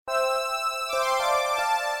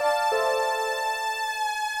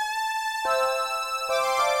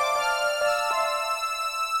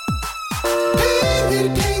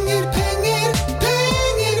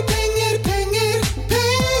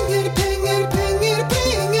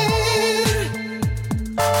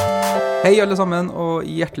Hei alle sammen, og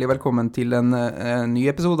hjertelig velkommen til en ny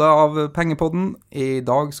episode av Pengepodden. I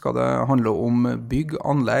dag skal det handle om bygg,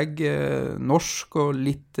 anlegg, norsk og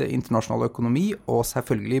litt internasjonal økonomi, og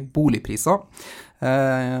selvfølgelig boligpriser.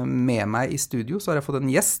 Med meg i studio så har jeg fått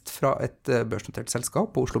en gjest fra et børsnotert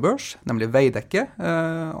selskap på Oslo Børs, nemlig Veidekke.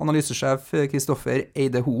 Analysesjef Kristoffer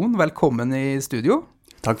Eide Hoen, velkommen i studio.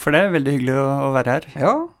 Takk for det, veldig hyggelig å være her.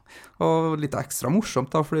 Ja, og litt ekstra morsomt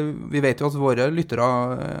da, for vi vet jo at våre lyttere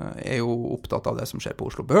er jo opptatt av det som skjer på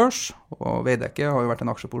Oslo Børs, og Veidekke har jo vært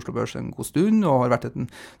en aksje på Oslo Børs en god stund, og har vært en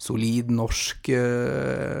solid norsk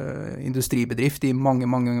industribedrift i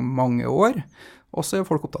mange år. Og så er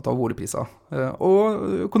folk opptatt av boligpriser,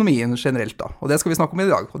 og økonomien generelt da, og det skal vi snakke om i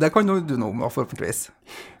dag, og det kan jo du noe om forhåpentligvis.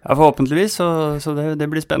 Ja, forhåpentligvis, så det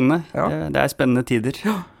blir spennende. Ja. Det spennende tider.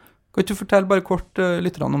 Ja. Kan du fortelle bare kort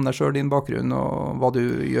lytterne om deg selv, din bakgrunn og hva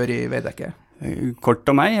du gjør i Veidekke? Kort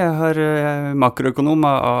om meg, jeg er makroøkonom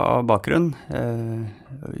av bakgrunn.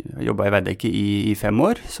 Jeg jobbet i Veidekke i 5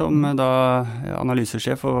 år som da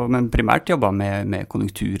analysesjef, men primært jobbet med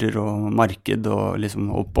konjunkturer og marked og liksom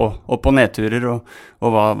opp- og nedturer og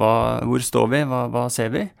hvor står vi, hva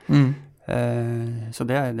ser vi. Så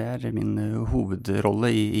det er min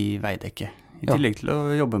hovedrolle i Veidekke. I tillegg til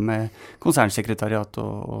å jobbe med konsernsekretariat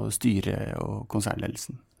og styre og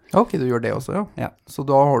konsernledelsen. Ok, du gjør det også, ja. Så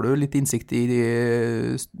da har du litt innsikt i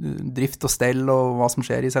drift og stell og hva som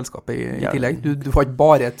skjer i selskapet i tillegg. Du får ikke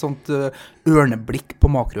bare et sånt ørneblikk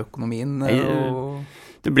på makroøkonomien.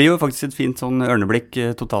 Det blir jo faktisk et fint sånn ørneblikk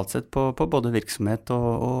totalt sett på både virksomhet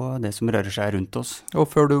og det som rører seg rundt oss. Og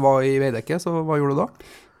før du var i Veidekke, så hva gjorde du da?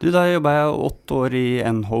 Da jobbet jeg 8 år i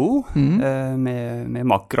NHO, med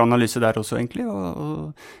makroanalyse der også egentlig,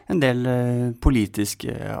 og en del politisk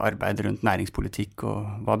arbeid rundt næringspolitikk,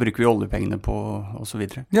 og hva bruker vi oljepengene på, og så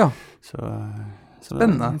videre. Ja. Så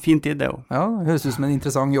spennende. Det en fin tid det også. Ja, det høres ut som en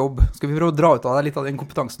interessant jobb. Skal vi prøve å dra ut av deg litt av den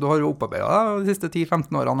kompetansen du har opparbeidet deg de siste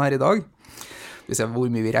 10-15 årene her i dag? Vi ser hvor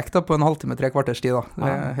mye vi rekker da, på en halvtime, 3 kvarters tid da. Det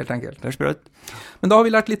er helt enkelt. Det sprøtt. Men da har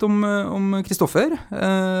vi lært litt om Kristoffer.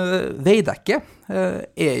 Veidekke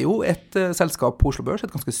er jo et selskap på Oslo Børs,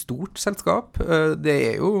 et ganske stort selskap. Det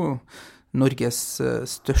er jo Norges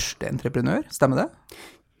største entreprenør, stemmer det?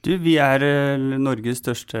 Vi er Norges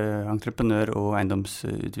største entreprenør og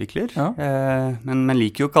eiendomsutvikler, men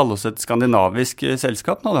liker jo å kalle oss et skandinavisk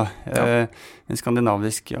selskap nå da. En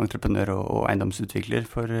skandinavisk entreprenør og eiendomsutvikler,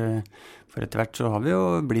 for etter hvert så har vi jo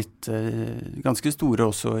blitt ganske store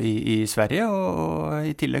også i Sverige, og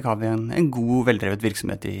i tillegg har vi en god, veldrevet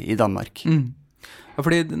virksomhet i Danmark. Ja,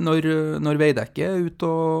 fordi når Veidekke er ute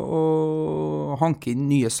og hanker inn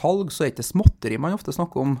nye salg, så er det ikke småtteri man ofte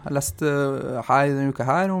snakker om. Jeg leste denne uka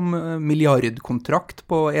her om milliardkontrakt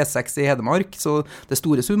på E6 i Hedmark, så det er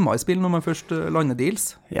store summer i spill når man først lander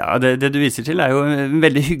deals. Ja, det du viser til er jo en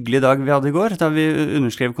veldig hyggelig dag vi hadde i går, da vi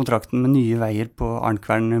underskrev kontrakten med Nye Veier på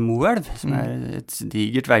Arnkvern Moelv, som er et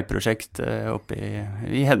digert veiprosjekt oppe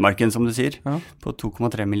i Hedmarken, som du sier, på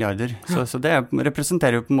 2,3 milliarder. Så det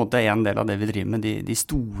representerer jo på en måte en del av det vi driver med, de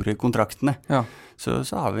store kontraktene. Ja. Så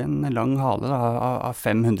har vi en lang hale da, av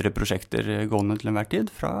 500 prosjekter gående til enhver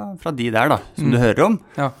tid, fra de der da, som du hører om,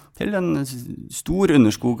 til en stor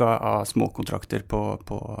underskog av små kontrakter på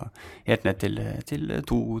helt ned til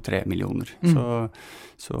 2-3 millioner.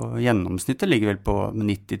 Så gjennomsnittet ligger vel på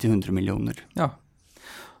 90-100 millioner. Ja.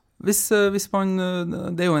 Hvis man,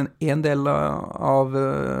 det er jo en del av,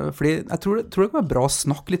 fordi jeg tror det kan være bra å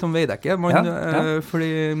snakke litt om Veidekke,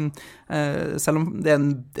 fordi selv om det er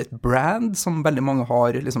et brand som veldig mange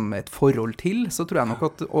har liksom, et forhold til, så tror jeg nok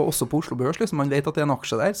at, og også på Oslo Børs, liksom, man vet at det er en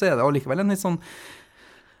aksje der, så er det allikevel en litt sånn,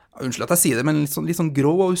 unnskyld at jeg sier det, men litt sånn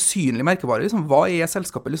grå og usynlig merkevare. Liksom, hva er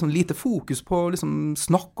selskapet? Liksom, lite fokus på liksom,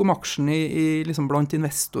 snakk om aksjen liksom, blant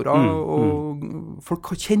investorer, og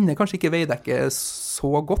folk kjenner kanskje ikke Veidekke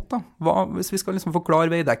så godt. Da. Hvis vi skal liksom,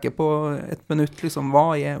 forklare Veidekke på 1 minutt, liksom,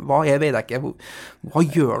 hva er Veidekke? Hva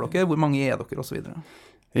gjør dere? Hvor mange er dere? Og så videre.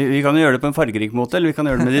 Vi kan jo gjøre det på en fargerik måte, eller vi kan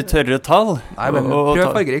gjøre det med de tørre tall. Nei, men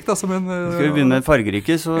prøv fargerikt altså. Skal vi begynne med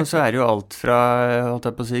fargerike, så er det jo alt fra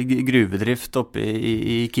gruvedrift oppe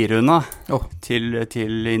i Kiruna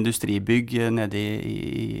til industribygg nede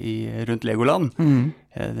rundt Legoland.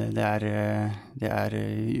 Det er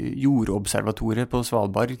jordobservatoriet på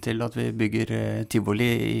Svalbard til at vi bygger Tivoli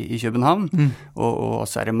i København, og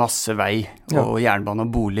så er det masse vei og jernbane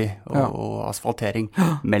og bolig og asfaltering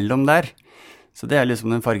mellom der. Så det er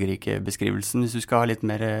liksom den fargerike beskrivelsen. Hvis du skal ha litt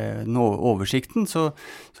mer oversikten, så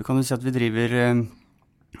kan du si at vi driver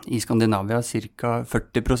i Skandinavia cirka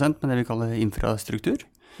 40% med det vi kaller infrastruktur.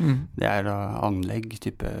 Det da anlegg,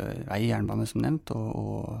 type vei, jernbane som nevnt,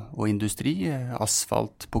 og industri,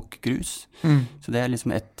 asfalt, pukkgrus. Så det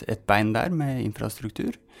liksom et bein der med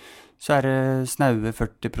infrastruktur. Så det snaue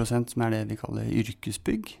 40% som det vi kaller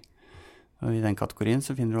yrkesbygg. Og i den kategorien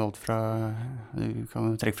så finner du alt fra, du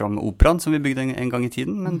kan trekke fram operaen som vi bygde en gang i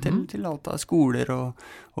tiden, men til alt av skoler og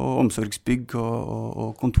omsorgsbygg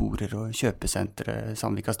og kontorer og kjøpesentre,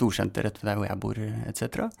 Sandvika Storsenter, rett ved der hvor jeg bor,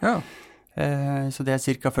 etc. Ja. Så det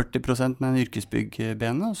cirka 40% med en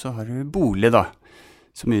yrkesbyggbene, og så har du bolig da,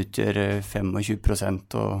 som utgjør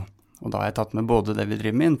 25%, og da har jeg tatt med både det vi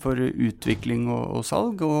driver med innenfor utvikling og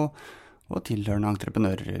salg, og tilhørende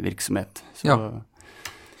entreprenørvirksomhet. Så, ja.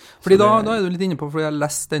 Fordi da du litt inne på, for jeg har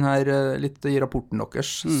lest den her litt i rapporten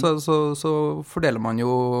deres, så fordeler man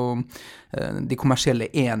jo de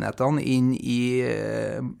kommersielle enhetene inn i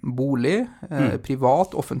bolig,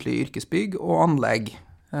 privat, offentlig yrkesbygg og anlegg.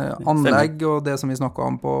 Anlegg og det som vi snakket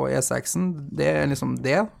om på E6-en, det liksom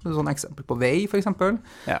det. Sånn eksempel på vei, for eksempel.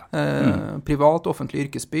 Ja. Privat, offentlig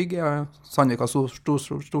yrkesbygg, Sandvika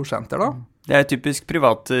Storsenter da. Det typisk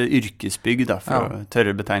privat yrkesbygg da, for å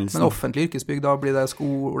tørre betegnelsen. Men offentlig yrkesbygg, da blir det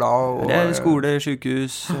skoler og... Det skole,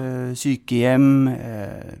 sykehus, sykehjem,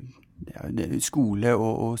 skole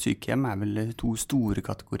og sykehjem vel 2 store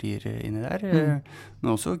kategorier inni der,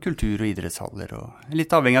 men også kultur- og idrettshaller. Og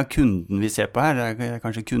litt avhengig av kunden vi ser på her, det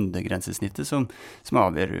kanskje kundegrensesnittet som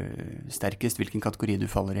avgjør sterkest hvilken kategori du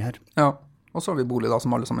faller i her. Ja, og så har vi bolig da,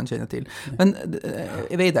 som alle sammen kjenner til. Men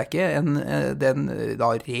Veidekke, det da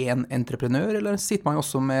ren entreprenør, eller sitter man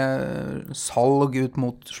også med salg ut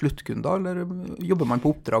mot sluttkunder, eller jobber man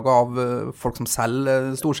på oppdrag av folk som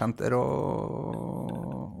selger storsenter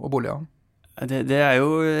og boliger? Det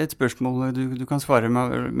jo et spørsmål du kan svare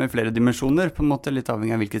med flere dimensjoner, på en måte litt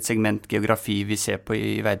avhengig av hvilket segment geografi vi ser på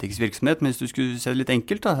i Veidekkes virksomhet, men hvis du skulle se det litt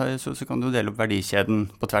enkelt, da, så kan du dele opp verdikjeden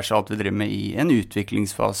på tvers av alt vi driver med i en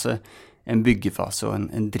utviklingsfase, en byggefase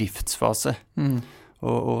og en driftsfase.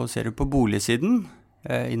 Og ser du på boligsiden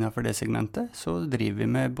innenfor det segmentet, så driver vi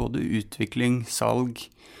med både utvikling, salg,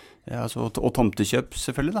 og tomtekjøp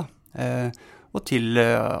selvfølgelig da, og til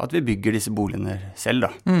at vi bygger disse boligene selv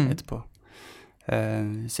da, etterpå.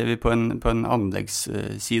 Ser vi på en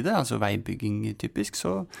anleggsside, altså veibygging typisk,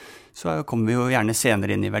 så kommer vi jo gjerne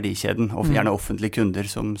senere inn i verdikjeden, og gjerne offentlige kunder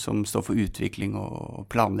som står for utvikling og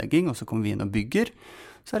planlegging, og så kommer vi inn og bygger.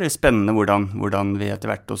 Så det spennende hvordan vi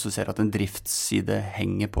etter hvert også ser at en driftsside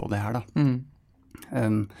henger på det her da.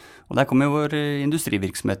 Og der kommer jo vår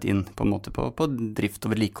industrivirksomhet inn på en måte på drift-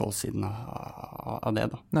 og vedlikeholdssiden av det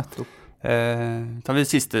da. Nettopp. Tar vi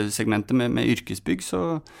det siste segmentet med yrkesbygg,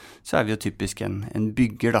 så vi jo typisk en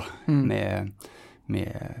bygger da,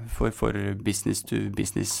 for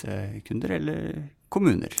business-to-business kunder eller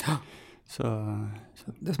kommuner. Så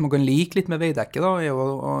det som man kan like litt med Veidekke da, jo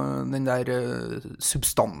den der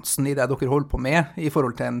substansen i det dere holder på med, i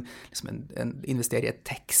forhold til en investere i et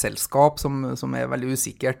tech-selskap som veldig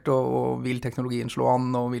usikkert, og vil teknologien slå an,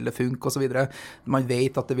 og vil det funke, og så videre. Man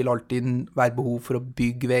vet at det vil alltid være behov for å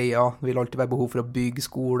bygge veier, det vil alltid være behov for å bygge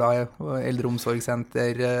skoler,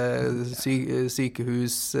 eldreomsorgssenter,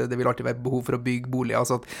 sykehus, det vil alltid være behov for å bygge boliger,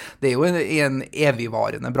 så det jo en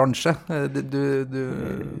evigvarende bransje. Det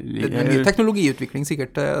mye teknologiutvikling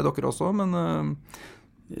sikkert dere også, men...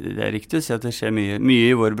 Det riktig å si at det skjer mye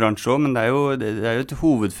i vår bransje også, men det jo et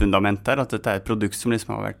hovedfundament der, at dette et produkt som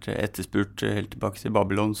liksom har vært etterspurt helt tilbake til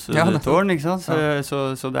Babylons tårn, ikke sant?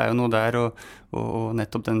 Så det jo noe der, og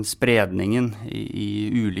nettopp den spredningen i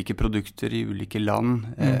ulike produkter, i ulike land,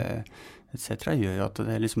 etc. gjør jo at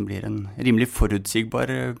det liksom blir en rimelig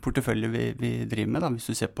forutsigbar portefølje vi driver med, da, hvis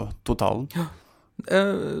du ser på totalen. Ja.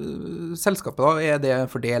 Selskapet da, det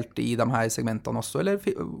fordelt i de her segmentene også, eller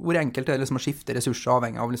hvor enkelt det liksom å skifte ressurser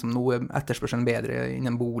avhengig av liksom noe etterspørselen bedre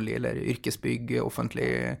innen bolig eller yrkesbygg,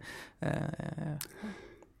 offentlig?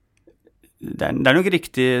 Det nok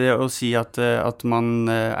riktig å si at man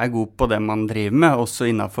god på det man driver med, også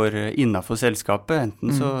innenfor selskapet. Enten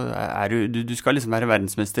så du skal liksom være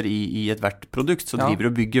verdensmester i et hvert produkt, så driver du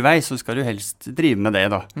og bygger vei, så skal du helst drive med det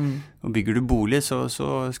da. Og bygger du bolig, så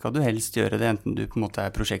skal du helst gjøre det, enten du på en måte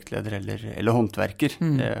prosjektleder eller håndverker,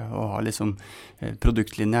 og ha liksom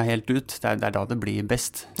produktlinja helt ut. Det da det blir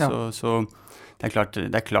best. Ja. Så det klart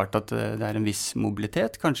at det en viss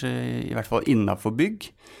mobilitet, kanskje i hvert fall innenfor bygg.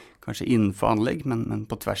 kanskje innenfor anlegg, men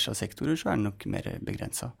på tvers av sektorer så det nok mer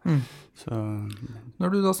begrenset.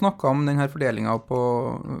 Når du da snakket om denne fordelingen på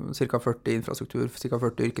ca. 40 infrastruktur, ca.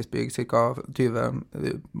 40 yrkesbygg, ca.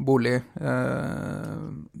 20 bolig,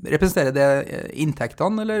 representerer det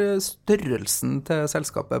inntektene eller størrelsen til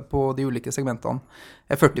selskapet på de ulike segmentene?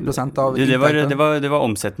 40% av inntektene? Det var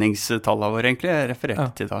omsetningstallene våre egentlig jeg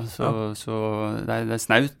refererte til da, så det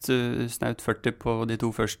snaut 40 på de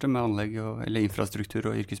to første med anlegg eller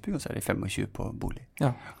infrastruktur og yrkesbygg, og så det 25 på bolig.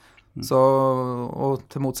 Ja. Så, og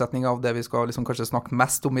til motsetning av det vi skal liksom kanskje snakke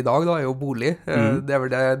mest om i dag da, jo bolig. Det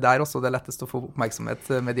vel det der også det lettest å få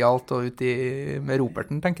oppmerksomhet medialt og ut med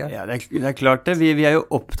roperten, tenker jeg. Ja, det klart det. Vi jo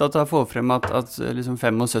opptatt av å få frem at liksom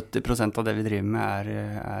 75% av det vi driver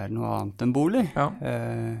med noe annet enn bolig. Ja.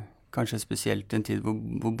 Kanskje spesielt i en tid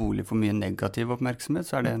hvor bolig får mye negativ oppmerksomhet,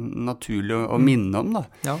 så det naturlig å minne om da.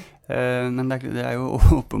 Ja. Men det jo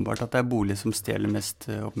åpenbart at det bolig som stjeler mest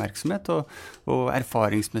oppmerksomhet, og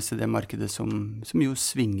erfaringsmessig det markedet som jo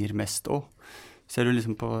svinger mest også. Ser du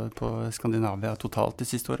liksom på Skandinavia totalt de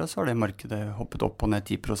siste årene, så har det markedet hoppet opp og ned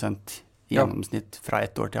 10% i gjennomsnitt fra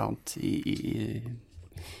et år til annet i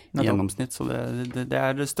gjennomsnitt. Så det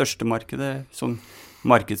det største markedet sånn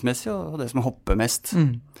markedsmessig, og det som hopper mest.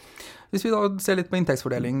 Hvis vi da ser litt på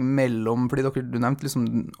inntektsfordeling mellom, fordi du nevnte liksom,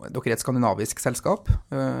 dere et skandinavisk selskap,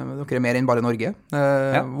 dere mer enn bare Norge.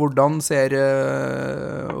 Hvordan ser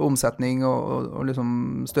omsetning og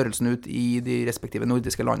liksom størrelsen ut i de respektive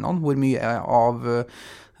nordiske landene? Hvor mye av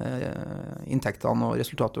inntektene og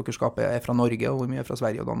resultatet dere skaper fra Norge, og hvor mye fra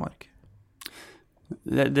Sverige og Danmark?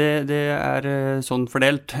 Det sånn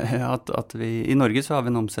fordelt at vi i Norge så har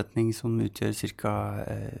vi en omsetning som utgjør ca.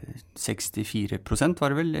 64%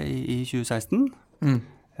 var det vel i 2016.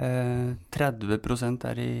 30%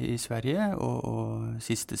 i Sverige, og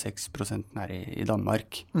siste 6% i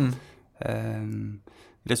Danmark.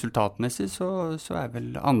 Resultatmessig så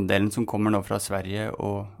vel andelen som kommer nå fra Sverige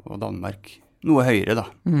og Danmark noe høyere da.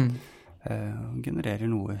 Genererer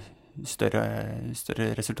noe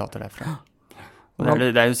større resultater derfra. Og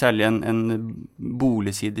det jo særlig en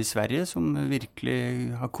boligside i Sverige som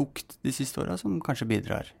virkelig har kokt de siste årene, som kanskje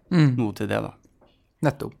bidrar noe til det da.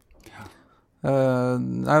 Nettopp.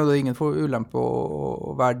 Det jo ingen ulempe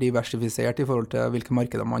å være diversifisert i forhold til hvilke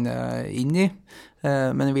markeder man inne i.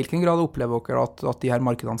 Men i hvilken grad opplever dere at de her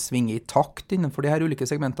markedene svinger i takt innenfor de her ulike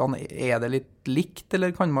segmentene? Det litt likt,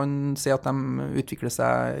 eller kan man se at de utvikler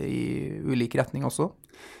seg i ulik retning også?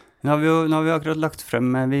 Nå har vi akkurat lagt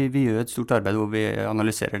frem, vi gjør et stort arbeid hvor vi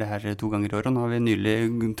analyserer det her 2 ganger i året, og nå har vi nylig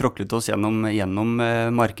tråklet oss gjennom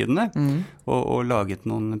markedene og laget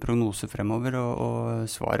noen prognoser fremover, og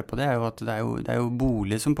svaret på det jo at det jo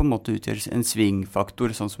bolig som på en måte utgjør en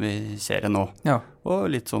svingfaktor, sånn som vi ser det nå, og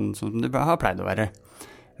litt sånn som det har pleid å være.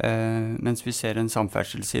 Mens vi ser en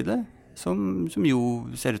samferdselsside som jo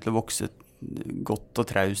ser ut til å vokse godt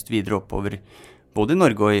og traust videre oppover, både i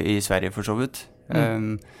Norge og i Sverige for så vidt.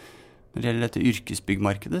 Når det gjelder dette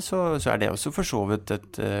yrkesbyggmarkedet, så det også for så vidt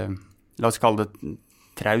la oss kalle det et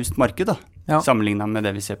traust marked da, sammenlignet med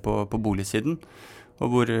det vi ser på boligsiden,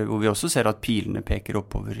 og hvor vi også ser at pilene peker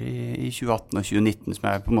oppover i 2018 og 2019, som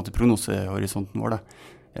på en måte prognosehorisonten vår da.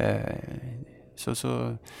 Så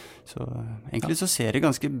egentlig så ser det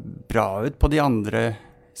ganske bra ut på de andre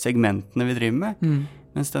segmentene vi driver med,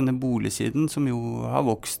 mens denne boligsiden som jo har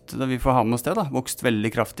vokst, da vi får ha med oss det da, vokst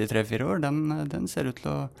veldig kraftig i 3-4 år, den ser ut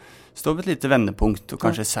til å stå ved et lite vendepunkt, og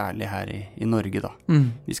kanskje særlig her i Norge da.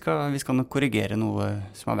 Vi skal nok korrigere noe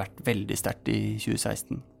som har vært veldig sterkt i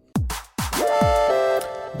 2016.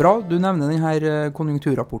 Bra, du nevner denne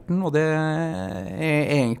konjunkturrapporten, og det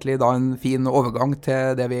egentlig da en fin overgang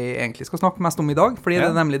til det vi egentlig skal snakke mest om i dag, fordi det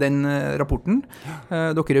nemlig den rapporten.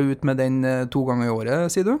 Dere ut med den 2 ganger i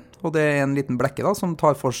året, sier du, og det en liten blekke da, som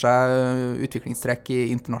tar for seg utviklingstrekk i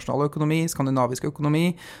internasjonal økonomi, skandinavisk økonomi,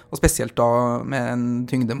 og spesielt da med en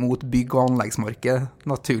tyngde mot bygg- og anleggsmarked,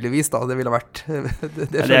 naturligvis da, det ville vært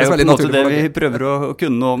det jo på en måte det vi prøver å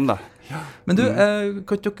kunne noe om da. Men du,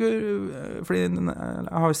 kan dere, fordi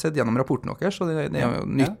jeg har jo sett gjennom rapporten deres, så det jo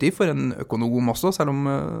nyttig for en økonom også, selv om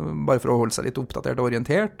bare for å holde seg litt oppdatert og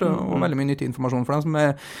orientert, og veldig mye nyttig informasjon for dem som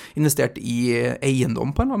investert i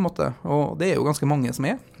eiendom på en eller annen måte, og det jo ganske mange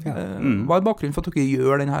som Hva bakgrunnen for at dere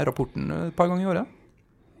gjør denne rapporten et par ganger i året?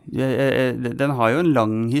 Den har jo en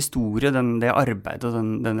lang historie, det arbeidet og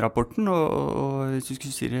den rapporten, og hvis du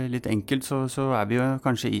skulle si det litt enkelt, så vi jo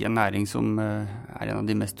kanskje i en næring som en av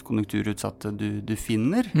de mest konjunkturutsatte du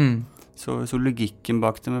finner. Så logikken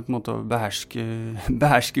bak det med på en måte å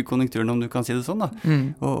beherske konjunkturen, om du kan si det sånn da,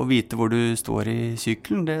 og vite hvor du står i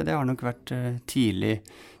syklen, det har nok vært tidlig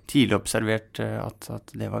tidlig observert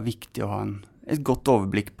at det var viktig å ha et godt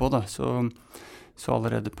overblikk på da. Så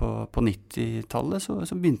allerede på 90-tallet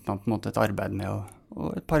så begynte man på en måte et arbeid med å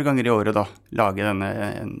et par ganger i året da, lage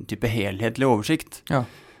en type helhetlig oversikt. Ja.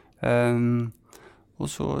 Og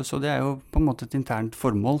så det jo på en måte et internt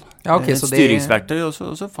formål, ja, okay, et styringsverktøy, og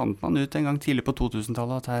så fant man ut en gang tidlig på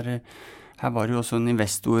 2000-tallet at her var det jo også en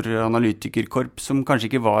investor-analytikerkorp som kanskje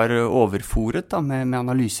ikke var overforet da, med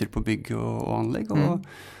analyser på bygg og anlegg, og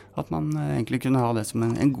at man egentlig kunne ha det som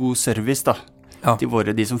en god service da, til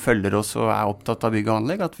de som følger oss og opptatt av bygg og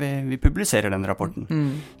anlegg, at vi publiserer den rapporten.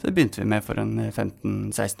 Så det begynte vi med for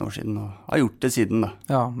 15-16 år siden, og har gjort det siden da.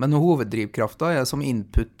 Ja, men hoveddrivkraften som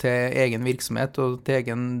input til egen virksomhet og til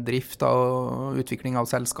egen drift og utvikling av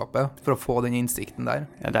selskapet, for å få den innsikten der?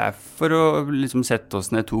 Ja, det for å liksom sette oss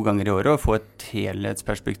ned 2 ganger i året og få et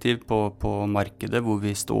helhetsperspektiv på markedet, hvor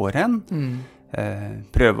vi står hen.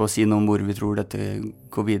 Prøve å si noe om hvor vi tror dette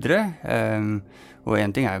går videre. Og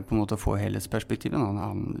en ting jo på en måte å få helhetsperspektivet, en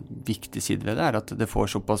annen viktig side ved det at det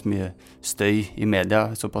får såpass mye støy i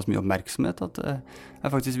media, såpass mye oppmerksomhet, at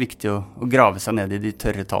det faktisk viktig å grave seg ned i de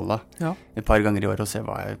tørre tallene et par ganger i år og se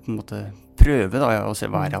hva på en måte prøve da, og se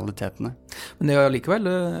hva realitetene. Men det likevel,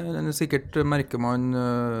 sikkert merker man,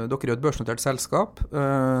 dere et børsnotert selskap,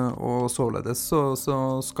 og således så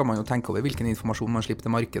skal man jo tenke over hvilken informasjon man slipper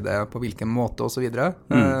til markedet, på hvilken måte og så videre.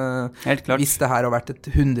 Helt klart. Hvis det her har vært et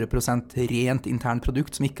 100% rent internt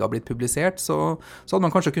produkt som ikke har blitt publisert, så hadde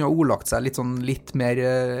man kanskje kunnet ordlagt seg litt mer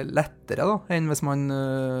lettere da, enn hvis man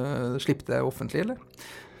slipper det offentlig, eller?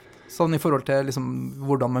 Sånn i forhold til liksom,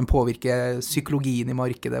 hvordan man påvirker psykologien i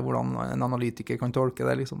markedet, hvordan en analytiker kan tolke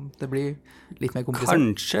det, liksom. Det blir litt mer komplisert.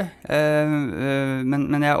 Kanskje,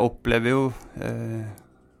 men jeg opplever jo,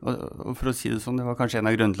 og for å si det sånn, det var kanskje en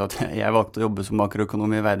av grunnene til at jeg valgte å jobbe som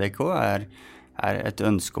makroøkonom i Veidekke også, et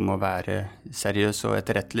ønske om å være seriøs og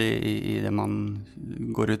etterrettelig i det man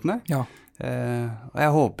går ut med. Ja. Og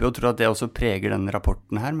jeg håper og tror at det også preger denne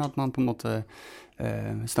rapporten her, med at man på en måte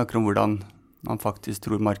snakker om hvordan man faktisk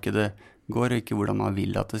tror markedet går, og ikke hvordan man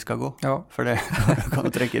vil at det skal gå. Ja. For det kan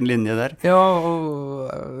du trekke en linje der. Ja, og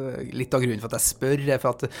litt av grunnen for at jeg spør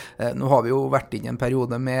for at nå har vi jo vært inn i en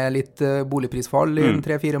periode med litt boligprisfall i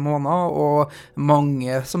 3-4 måneder, og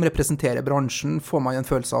mange som representerer bransjen får man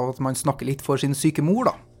en følelse av at man snakker litt for sin syke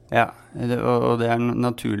mor da. Ja, og det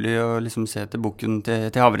naturlig å liksom se til bukken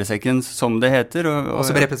til havresekken, som det heter. Og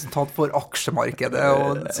som representant for aksjemarkedet,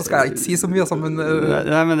 og så skal jeg ikke si så mye sammen.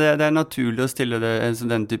 Nei, men det naturlig å stille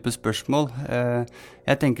den type spørsmål.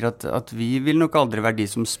 Jeg tenker at vi vil nok aldri være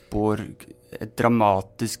de som spår et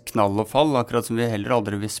dramatisk knall og fall, akkurat som vi heller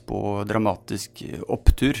aldri vil spå dramatisk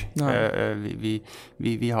opptur.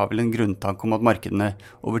 Vi har vel en grunntanke om at markedene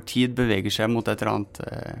over tid beveger seg mot et eller annet,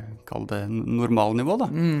 kall det normalnivå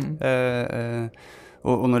da.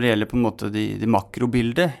 Og når det gjelder på en måte de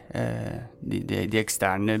makrobildet, de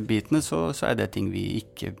eksterne bitene, så det ting vi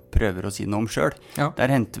ikke prøver å si noe om selv. Ja.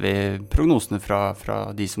 Der henter vi prognosene fra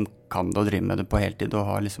de som kan det og driver med det på heltid, og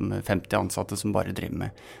har liksom 50 ansatte som bare driver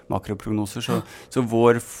med makroprognoser. Så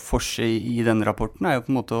vår forse i denne rapporten jo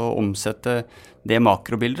på en måte å omsette det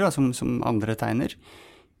makrobildet da, som andre tegner,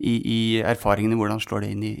 i erfaringen i hvordan slår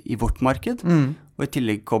det inn i vårt marked, og i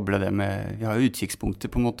tillegg koble det med, vi har jo utsiktspunkter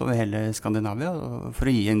på en måte over hele Skandinavia, for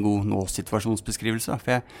å gi en god nå-situasjonsbeskrivelse.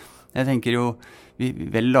 For jeg tenker jo,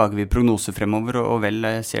 vel lager vi prognoser fremover, og vel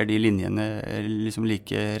ser de linjene liksom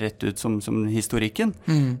like rett ut som historikken,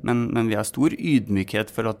 men vi har stor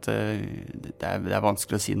ydmykhet for at det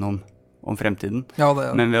vanskelig å si noe om fremtiden. Ja,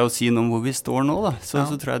 men ved å si noe om hvor vi står nå, da, så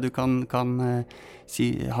tror jeg du kan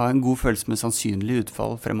ha en god følelse med sannsynlig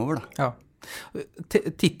utfall fremover. Da. Ja.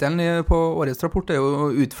 Titelen på årets rapport jo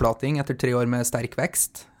utflating etter 3 år med sterk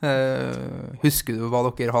vekst. Husker du hva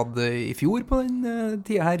dere hadde i fjor på den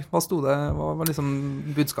tiden her? Hva var liksom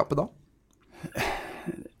budskapet da?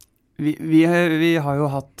 Vi har jo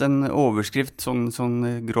hatt en overskrift sånn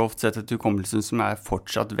grovt sett etter hukommelsen som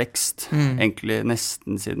fortsatt vekst. Egentlig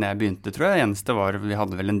nesten siden jeg begynte, tror jeg. Det eneste var, vi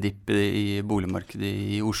hadde vel en dipp i boligmarkedet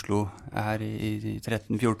i Oslo her i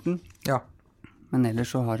 13-14. Ja. Men ellers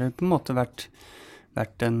så har det på en måte vært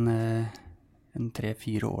en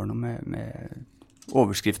 3-4 år nå med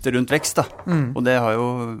overskrifter rundt vekst da. Og det har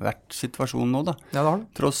jo vært situasjonen nå da. Ja, det har det.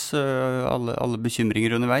 Tross alle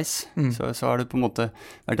bekymringer underveis, så har det på en måte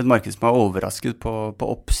vært et marked som har overrasket på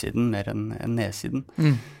oppsiden mer enn nedsiden.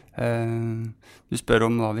 Du spør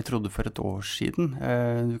om hva vi trodde for et år siden.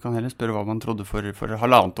 Du kan heller spørre hva man trodde for 1,5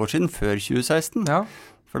 år siden, før 2016. Ja.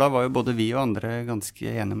 For da var jo både vi og andre ganske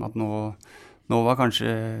enige om at nå nå var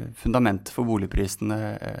kanskje fundamentet for boligprisene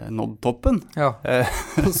nådd toppen. Ja,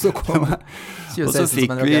 så kom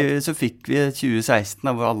 2016 og så fikk vi 2016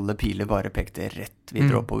 hvor alle piler bare pekte rett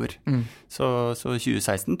videre oppover. Så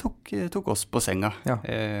 2016 tok oss på senga,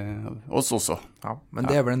 oss også. Ja, men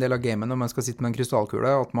det vel en del av gamet når man skal sitte med en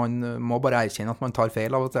krystallkule, at man må bare erkjenne at man tar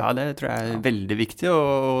feil av og til. Ja, det tror jeg veldig viktig,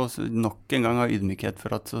 og nok en gang ha ydmykhet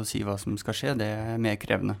for å si hva som skal skje, det mer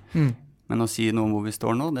krevende. Men å si noe om hvor vi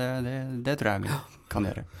står nå, det tror jeg vi kan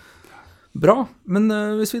gjøre. Bra, men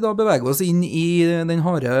hvis vi da beveger oss inn i den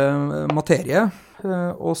harde materie,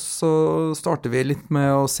 og så starter vi litt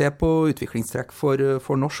med å se på utviklingstrekk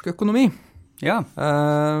for norsk økonomi. Ja.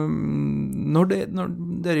 Når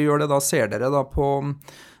dere gjør det da, ser dere da på,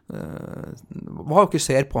 hva dere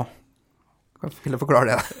ser på? Vil jeg forklare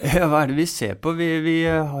det? Ja, hva det vi ser på? Vi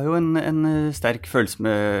har jo en sterk følelse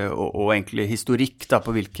med, og egentlig historikk da,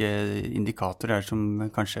 på hvilke indikatorer som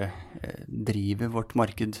kanskje driver vårt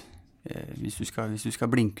marked. Hvis du skal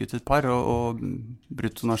blinke ut et par, og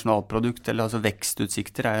bruttonasjonalprodukt, eller altså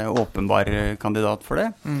vekstutsikter åpenbar kandidat for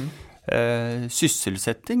det.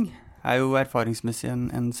 Sysselsetting jo erfaringsmessig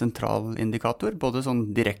en sentral indikator, både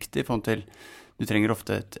sånn direkte i forhold til du trenger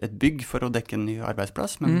ofte et bygg for å dekke en ny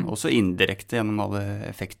arbeidsplass, men også indirekte gjennom alle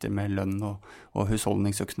effekter med lønn og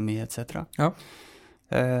husholdningsøkonomi, etc. Ja.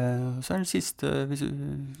 Så det siste, hvis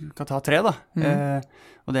vi kan ta 3 da,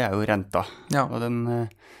 og det jo renta. Ja. Og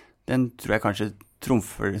den tror jeg kanskje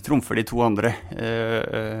trumfer de 2 andre,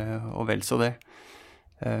 og vel så det.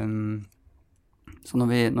 Så når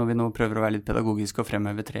vi nå prøver å være litt pedagogiske og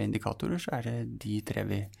fremheve 3 indikatorer, så det de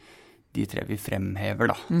 3 vi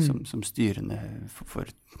fremhever da, som styrende for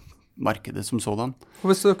markedet som sådan.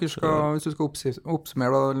 Og hvis du skal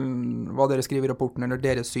oppsummere hva dere skriver i rapporten, eller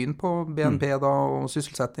deres syn på BNP da, og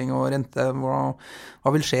sysselsetting og rente,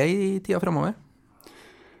 hva vil skje i tida fremover?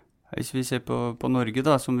 Hvis vi ser på Norge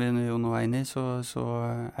da, som vi jo nå inne i, så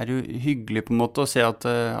det jo hyggelig på en måte å se at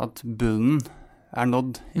bunnen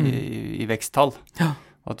nådd i veksttall. Ja.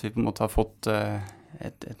 At vi på en måte har fått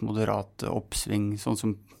et moderat oppsving, sånn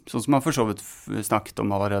som man for så vidt snakket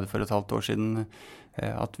om allerede for et halvt år siden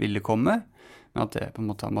at ville komme, men at det på en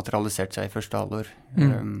måte har materialisert seg i første halvår.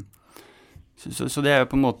 Så det jo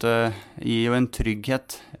på en måte gir jo en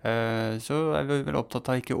trygghet. Så vi vel opptatt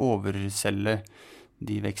av ikke overselge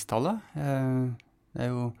de veksttallene. Det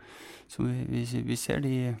jo, som vi ser,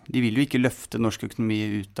 de vil jo ikke løfte norsk økonomi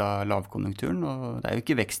ut av lavkonjunkturen, og det jo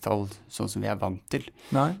ikke veksttall sånn som vi vant til.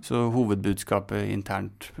 Nei. Så hovedbudskapet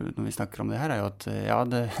internt når vi snakker om det her jo at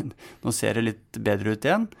nå ser det litt bedre ut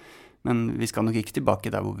igjen, men vi skal nok ikke tilbake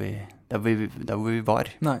der hvor vi var.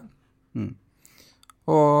 Nei.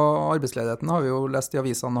 Og arbeidsledigheten har vi jo lest i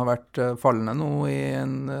avisene har vært fallende nå i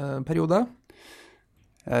en periode.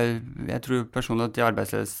 Jeg tror personlig at de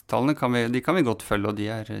arbeidsledighetstallene kan vi godt følge, og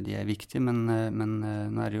de viktige, men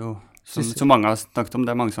nå det jo, som mange har snakket om,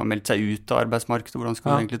 det mange som har meldt seg ut av arbeidsmarkedet, hvordan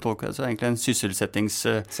skal vi egentlig tolke det? Så egentlig en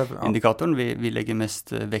sysselsettingsindikatoren vi legger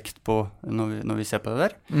mest vekt på når vi ser på det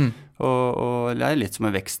der. Og det litt som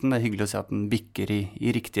med veksten, det hyggelig å se at den bikker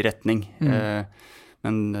i riktig retning.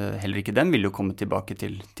 Men heller ikke den vil jo komme tilbake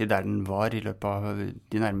til der den var i løpet av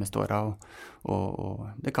de nærmeste årene, og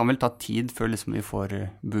det kan vel ta tid før liksom vi får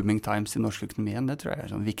booming times i norsk økonomi igjen. Det tror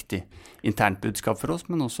jeg sånn viktig internt budskap for oss,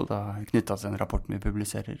 men også da knyttet til den rapporten vi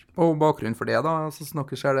publiserer. Og bakgrunnen for det da, så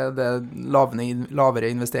snakkes det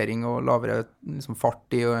lavere investering og lavere liksom,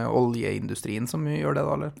 fart i oljeindustrien som gjør det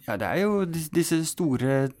da, eller? Ja, det jo disse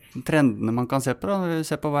store trendene man kan se på da.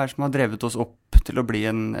 Se på hva som har drevet oss opp til å bli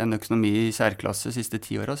en økonomi i særklasse de siste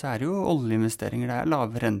 10 årene, så det jo oljeinvesteringer, det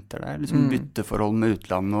lave renter, det liksom bytteforhold med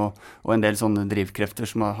utlandet og en del sånne drivkrefter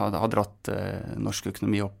som har dratt norsk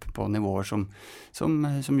økonomi opp på nivåer som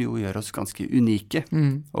jo gjør oss ganske unike.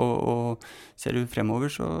 Og ser du fremover,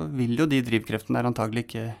 så vil jo de drivkreftene der antagelig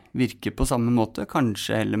ikke virke på samme måte,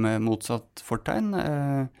 kanskje heller med motsatt fortegn,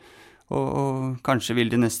 og kanskje vil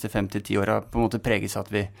de neste 5-10 årene på en måte preges at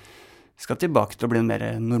vi skal tilbake til å bli en mer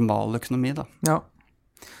normal økonomi da. Ja,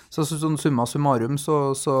 så sånn summa summarum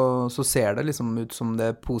så ser det liksom ut som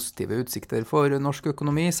det positive utsikter for norsk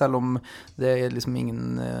økonomi, selv om det liksom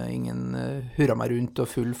ingen hurra meg rundt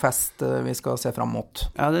og full fest vi skal se frem mot.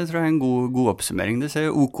 Ja, det tror jeg en god oppsummering. Det ser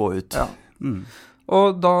jo ok ut. Ja.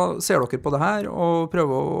 Og da ser dere på det her og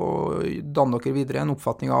prøver å danne dere videre en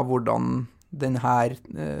oppfatning av hvordan denne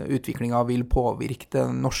utviklingen vil påvirke det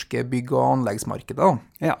norske bygg- og anleggsmarkedet.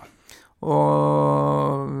 Ja.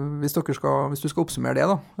 Og hvis du skal oppsummere det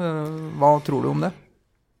da, hva tror du om det?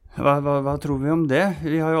 Hva tror vi om det?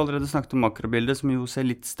 Vi har jo allerede snakket om makrobildet som jo ser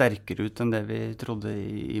litt sterkere ut enn det vi trodde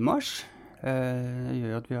i mars. Det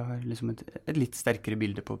gjør jo at vi har liksom et litt sterkere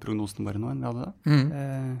bilde på prognosene våre nå enn vi hadde da.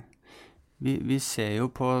 Vi ser jo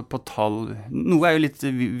på tall, noe jo litt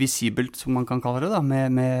visibelt som man kan kalle det da,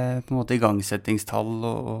 med på en måte igangsettingstall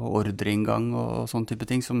og ordreinngang og sånne type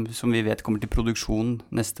ting som vi vet kommer til produksjon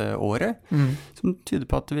neste året, som tyder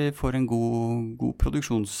på at vi får en god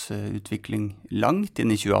produksjonsutvikling langt inn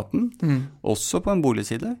i 2018, også på en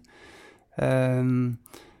boligside.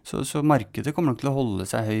 Så markedet kommer nok til å holde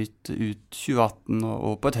seg høyt ut 2018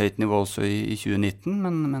 og på et høyt nivå også i 2019,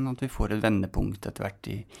 men at vi får et vendepunkt etter hvert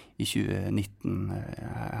i 2019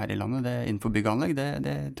 her i landet, det innenfor bygg og anlegg,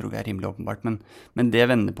 det tror jeg rimelig åpenbart, men det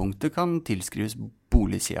vendepunktet kan tilskrives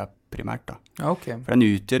boligsida primært da. Ja, okay. For den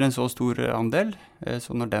utgjør en så stor andel, så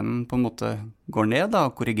når den på en måte går ned da,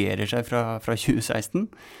 og korrigerer seg fra 2016,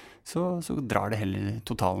 så drar det heller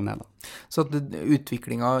totalen ned da. Så at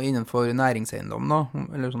utviklingen innenfor næringseiendom da,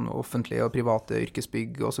 eller sånn offentlige og private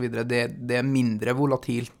yrkesbygg og så videre, det mindre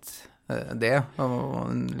volatilt det,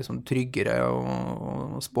 og liksom tryggere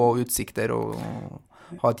og spå utsikter og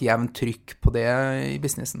ha et jevnt trykk på det i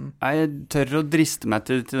businessen? Jeg tør å driste meg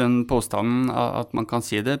til den påstanden at man kan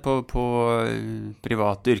si det på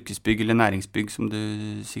private yrkesbygg eller næringsbygg som du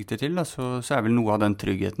sikter til, da, så vel noe av den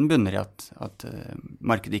tryggheten bunner i at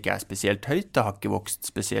markedet ikke spesielt høyt, det har ikke vokst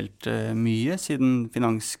spesielt mye siden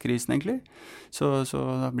finanskrisen egentlig, så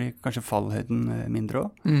da blir kanskje fallhøyden mindre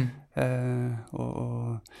også.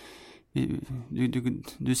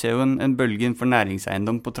 Du ser jo en bølge innenfor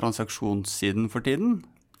næringseiendom på transaksjonssiden for tiden,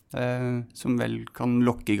 som vel kan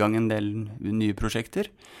lokke i gang en del nye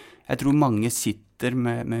prosjekter. Jeg tror mange sitter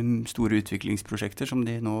med store utviklingsprosjekter som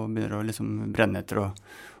de nå begynner å liksom brenne etter og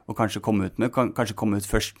kanskje komme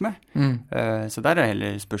ut først med. Så der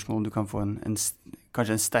heller spørsmålet om du kan få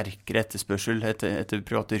kanskje en sterkere etterspørsel etter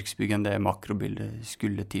private yrkesbygg enn det makrobildet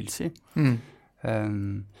skulle tilsi.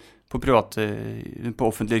 På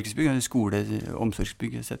offentlige yrkesbygg, skole,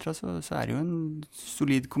 omsorgsbygg etc., så det jo en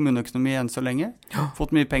solid kommuneøkonomi enn så lenge.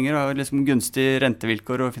 Fått mye penger, har liksom gunstige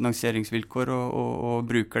rentevilkår og finansieringsvilkår og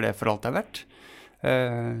bruker det for alt det verdt.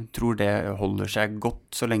 Tror det holder seg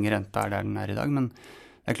godt så lenge renta der den i dag, men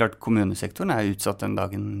det klart kommunesektoren utsatt den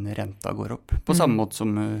dagen renta går opp, på samme måte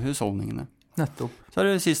som husholdningene. Nettopp. Så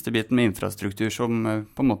det siste biten med infrastruktur som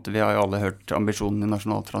på en måte, vi har jo alle hørt ambisjonen i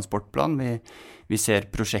Nasjonal transportplan, vi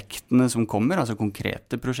ser prosjektene som kommer, altså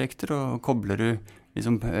konkrete prosjekter, og kobler du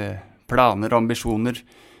liksom, planer og ambisjoner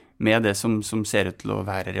med det som ser ut til å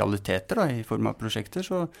være realiteter da, i form av prosjekter,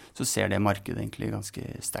 så ser det markedet egentlig ganske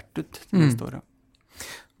sterkt ut neste året.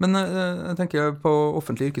 Men jeg tenker på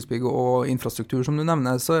offentlig yrkesbygg og infrastruktur som du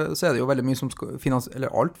nevner, så det jo veldig mye som eller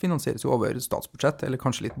alt finansieres jo over statsbudsjett, eller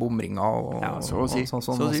kanskje litt bomringer og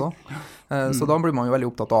sånn også. Så da blir man jo veldig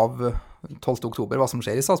opptatt av 12. oktober, hva som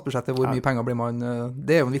skjer i statsbudsjettet, hvor mye penger blir man,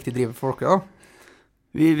 det jo en viktig driver for dere da.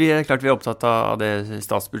 Vi klart vi opptatt av det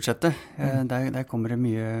statsbudsjettet. Der kommer det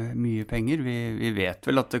mye penger. Vi vet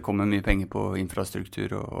vel at det kommer mye penger på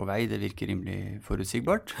infrastruktur og vei, det virker rimelig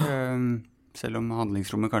forutsigbart. Selv om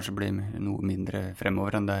handlingsrommet kanskje blir noe mindre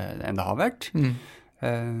fremover enn det har vært.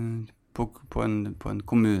 På en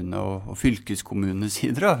kommune og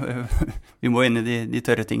fylkeskommuneside da. Vi må inn i de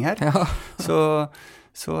tørre ting her. Ja. Så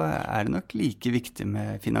det nok like viktig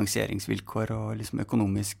med finansieringsvilkår og liksom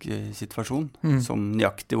økonomisk situasjon, som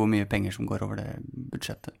nøyaktig hvor mye penger som går over det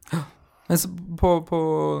budsjettet. Men på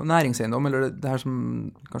næringseiendom, eller det her som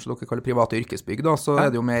kanskje dere kaller private yrkesbygg, da, så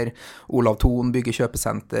det jo mer Olav Thon, bygge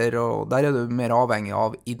kjøpesenter, og der det mer avhengig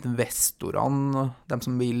av investorene, dem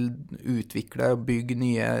som vil utvikle og bygge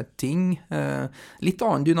nye ting. Litt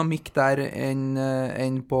annen dynamikk der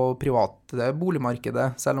enn på private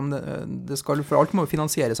boligmarkedet, selv om det skal for alt må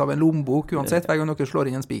finansieres av en lommebok uansett, hver gang dere slår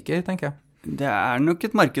inn en spiker, tenker jeg. Det nok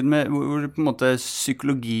et marked hvor på en måte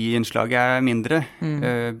psykologiinnslaget mindre,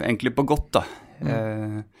 egentlig på godt da.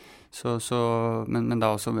 Men da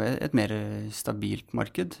også et mer stabilt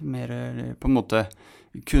marked, mer på en måte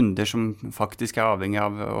kunder som faktisk avhengig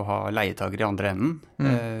av å ha leietagere i andre enden,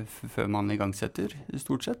 før man igangsetter,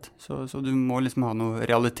 stort sett. Så du må liksom ha noen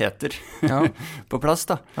realiteter på plass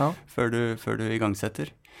da, før du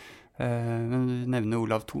igangsetter. Men du nevner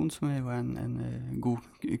Olav Thon, som var en god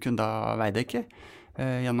kunde av Veidekke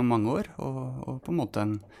gjennom mange år, og på en måte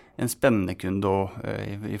en spennende kunde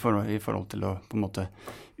i forhold til å på en måte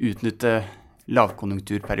utnytte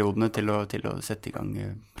lavkonjunkturperiodene til å sette i gang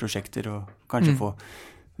prosjekter og kanskje få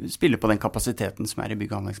spille på den kapasiteten som i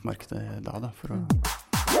bygg- og anleggsmarkedet da for å...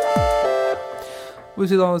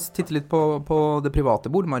 Hvis vi da titter litt på det private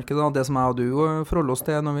boligmarkedet, det som jeg og du forholder oss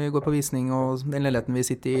til når vi går på visning og den leiligheten vi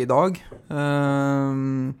sitter i dag.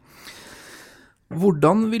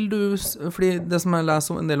 Hvordan vil du, fordi det som jeg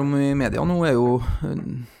leser en del om i media nå er jo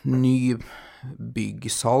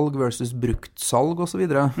nybyggsalg versus bruktsalg og så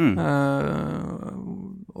videre.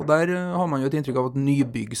 Og der har man jo et inntrykk av at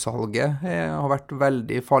nybyggsalget har vært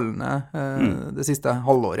veldig fallende det siste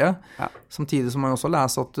halvåret. Ja. Samtidig som man også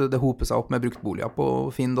leser at det hoper seg opp med bruktboliger på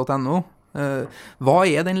finn.no. Hva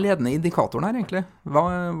er den ledende indikatoren her egentlig?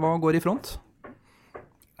 Hva går i front?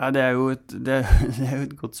 Ja, det er jo et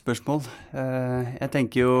godt spørsmål. Jeg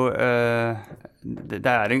tenker jo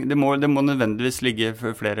det må nødvendigvis ligge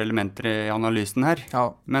flere elementer i analysen her.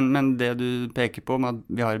 Ja. Men det du peker på med at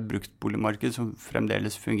vi har et bruktboligmarked som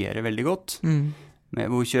fremdeles fungerer veldig godt,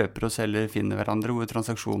 hvor kjøper og selger finner hverandre, hvor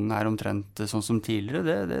transaksjonene er omtrent sånn som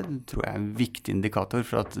tidligere, det tror jeg er en viktig indikator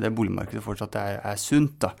for at det boligmarkedet fortsatt er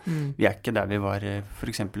sunt. Da. Vi er ikke der vi var for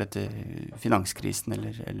eksempel etter finanskrisen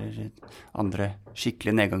eller andre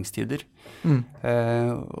skikkelige nedgangstider.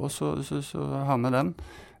 Og så ha med den.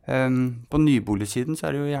 På nyboligsiden så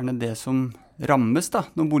er det jo gjerne det som rammes da,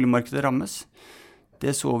 når boligmarkedet rammes.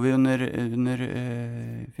 Det så vi under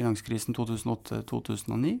finanskrisen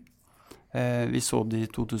 2008-2009. Vi så det i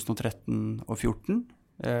 2013 og 2014,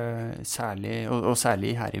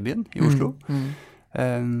 særlig her i byen, i Oslo.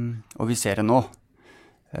 Og vi ser det nå,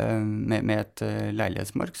 med et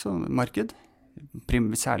leilighetsmarked,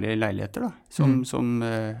 særlig leiligheter, da, som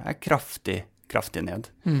er kraftig ned.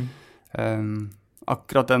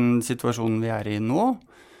 Akkurat den situasjonen vi er i nå,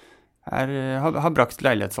 har brakt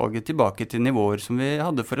leilighetssalget tilbake til nivåer som vi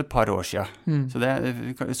hadde for et par år siden. Så det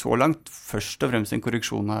er så langt først og fremst en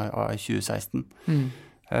korreksjon av 2016.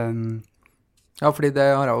 Ja, fordi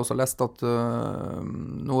det har jeg også lest at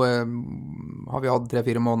nå har vi hatt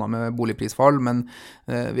 3-4 måneder med boligprisfall, men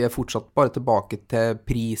vi er fortsatt bare tilbake til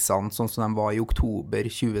prisene sånn som de var i oktober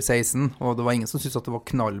 2016, og det var ingen som syntes at det var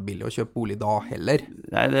knallbillig å kjøpe bolig da heller.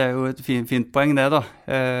 Nei, det er jo et fint poeng det da.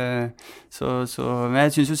 Men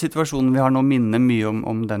jeg synes jo situasjonen vi har nå minner mye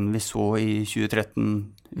om den vi så i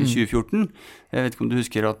 2013-2014. Jeg vet ikke om du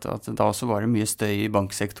husker at da så var det mye støy i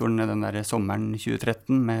banksektoren den der sommeren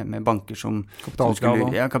 2013 med banker som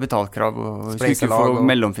kapitalkrav og skulle få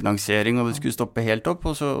mellomfinansiering og det skulle stoppe helt opp,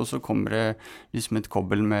 og så kommer det liksom et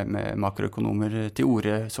kobbel med makroøkonomer til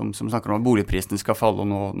orde som snakker om at boligprisene skal falle,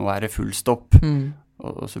 og nå er det full stopp.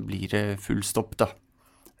 Og så blir det full stopp da.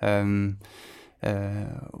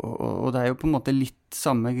 Og det er jo på en måte litt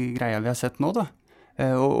samme greia vi har sett nå da.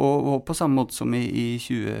 Og på samme måte som i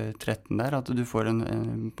 2013 der, at du får på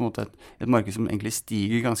en måte et marked som egentlig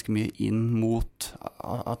stiger ganske mye inn mot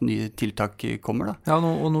at nye tiltak kommer da. Ja,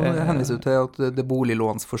 og nå henviser du til at det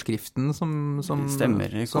boliglånsforskriften som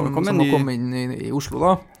må komme inn i Oslo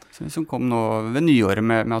da. Som kom nå ved nyåret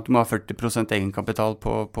med at du må ha 40% egenkapital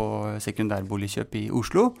på sekundærboligkjøp i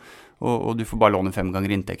Oslo, og du får bare låne 5 ganger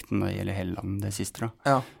inntekten når det gjelder hele landet det siste da.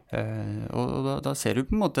 Ja. Og da ser du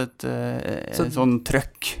på en måte et sånn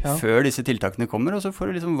trøkk før disse tiltakene kommer, og så får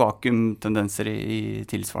du liksom vakuumtendenser i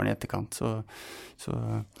tilsvarende etterkant.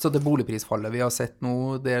 Så det boligprisfallet vi har sett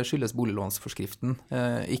nå, det skyldes boliglånsforskriften,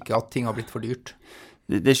 ikke at ting har blitt for dyrt?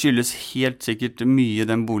 Det skyldes helt sikkert mye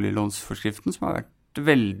den boliglånsforskriften som har vært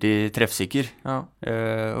veldig treffsikker,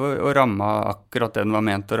 og rammet akkurat det den var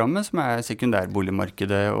ment å ramme, som er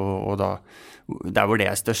sekundærboligmarkedet, og da der hvor det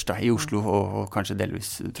er størst da, i Oslo og kanskje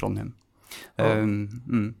delvis Trondheim.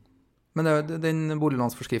 Men den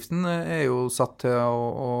boliglånsforskriften er jo satt til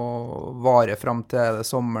å vare frem til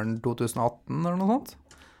sommeren 2018 eller noe sånt?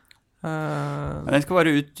 Den skal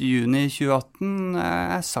være ut juni 2018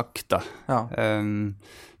 er sagt da. Ja.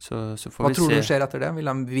 Så får Hva tror du skjer etter det? Vil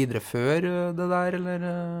de videreføre det der, eller?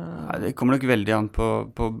 Ja, det kommer nok veldig an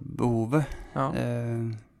på behovet. Ja.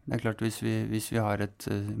 Det er klart, hvis vi har et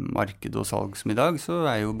marked og salg som i dag, så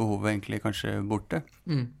er jo behovet egentlig kanskje borte.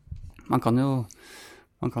 Man kan jo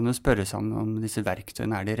spørre seg om disse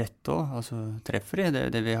verktøyene er de rette også, altså treffer de.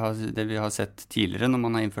 Det vi har sett tidligere når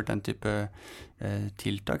man har innført den type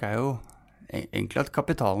tiltak er jo egentlig at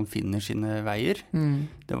kapitalen finner sine veier.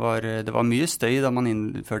 Det var mye støy da man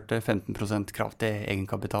innførte 15% krav til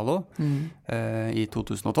egenkapital også, i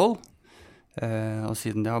 2012. Og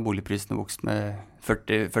siden det har boligprisene vokst med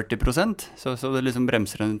 40%, så det liksom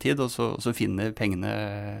bremser en tid, og så finner pengene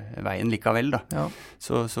veien likevel da. Ja.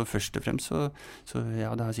 Så først og fremst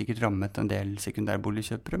ja, det har sikkert rammet en del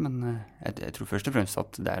sekundærboligkjøpere, men jeg tror først og fremst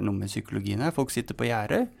at det er noe med psykologien her. Folk sitter på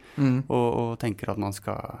gjerdet og tenker at man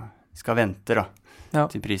skal vente da,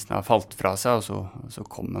 til prisene har falt fra seg, og så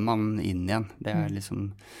kommer man inn igjen. Det er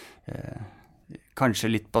liksom kanskje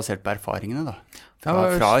litt basert på erfaringene da.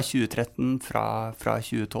 Fra 2013, fra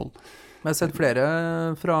 2012. Jeg har sett flere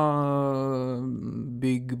fra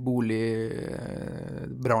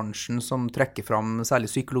bygg-boligbransjen som trekker fram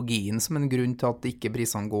særlig psykologien som en grunn til at ikke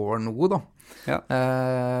prisene går nå, da. Ja.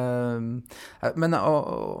 Men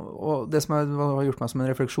og det som har gjort meg som en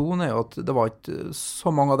refleksjon jo at det var ikke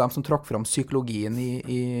så mange av dem som trakk fram psykologien i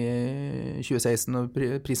 2016 når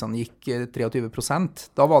prisene gikk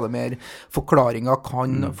 23%. Da var det mer forklaringer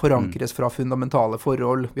kan forankres fra fundamentale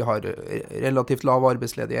forhold. Vi har relativt lav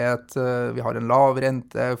arbeidsledighet, vi har en lav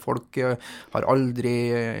rente, folk har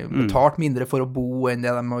aldri betalt mindre for å bo enn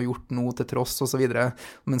det de har gjort nå til tross og så videre.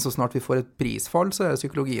 Men så snart vi får et prisfall, så det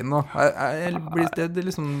psykologien da. Det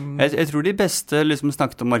liksom... Jeg tror de beste liksom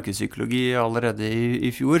snakket om markedspsykologi allerede i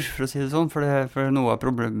fjor, for å si det sånn, for noe av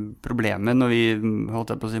problemet når vi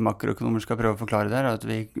holdt på å si makroøkonomer skal prøve å forklare det, at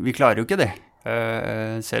vi klarer jo ikke det.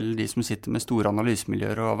 Selv de som sitter med store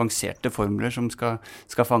analysemiljøer og avanserte formler som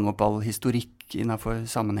skal fange opp all historikk innenfor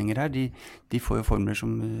sammenhenger her, de får jo formler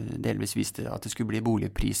som delvis viste at det skulle bli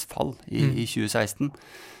boligprisfall i 2016.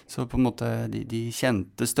 Så på en måte de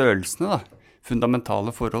kjente størrelsene da,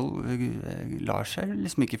 fundamentale forhold lar seg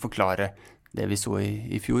liksom ikke forklare det vi så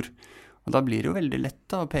i fjor. Og da blir det jo veldig lett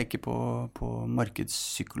da, å peke på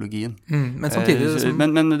markedspsykologien. Men samtidig...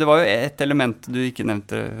 Men det var jo et element du ikke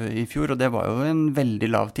nevnte i fjor, og det var jo en veldig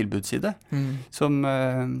lav tilbudsside, som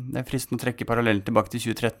det fristende å trekke parallellen tilbake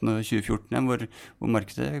til 2013 og 2014, hvor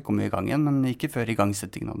markedet kom i gang igjen, men ikke før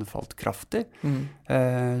igangsettingen hadde falt kraftig.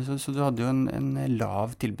 Så du hadde jo en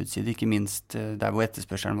lav tilbudsside, ikke minst der hvor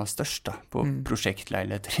etterspørselen var størst, da, på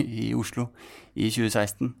prosjektleiligheter i Oslo i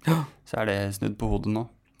 2016. Så det snudd på hodet nå.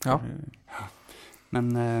 Ja.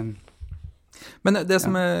 Men det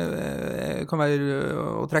som kan være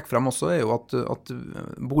å trekke frem også jo at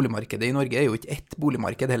boligmarkedet i Norge jo ikke ett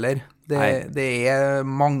boligmarked heller. Det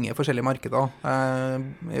mange forskjellige markeder.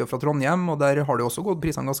 Jeg jo fra Trondheim, og der har det også gått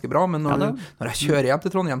prisene ganske bra, men når jeg kjører hjem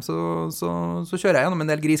til Trondheim, så kjører jeg gjennom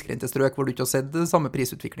en del grisgrendte strøk hvor du ikke har sett det samme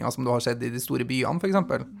prisutviklingen som du har sett i de store byene, for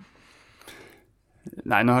eksempel.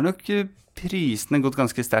 Nei, nå har nok prisene gått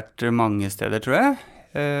ganske sterkt mange steder, tror jeg.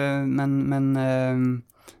 Men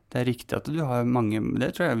det riktig at du har mange,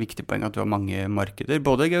 det tror jeg viktig poeng at du har mange markeder,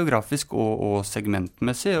 både geografisk og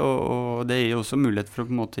segmentmessig, og det gir også mulighet for å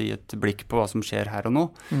på en måte gi et blikk på hva som skjer her og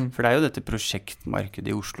nå. For det jo dette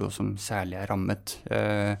prosjektmarkedet i Oslo som særlig rammet.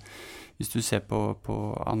 Hvis du ser på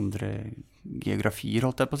andre geografier,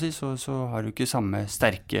 holdt jeg på å si, så har du ikke samme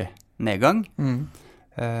sterke nedgang.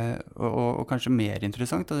 Og kanskje mer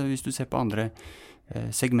interessant, hvis du ser på andre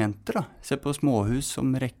segmenter da, se på småhus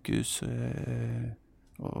som rekkehus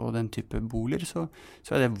og den type boliger, så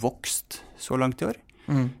det vokst så langt i år.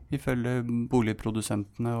 Ifølge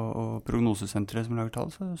boligprodusentene og prognosesenteret som lager tall,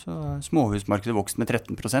 så har småhusmarkedet vokst med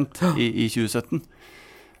 13% i 2017.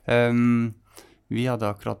 Vi hadde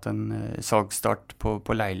akkurat en salgsstart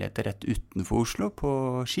på leiligheter rett utenfor Oslo,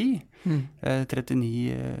 på Ski.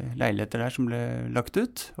 39 leiligheter der som ble lagt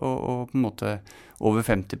ut, og på en måte over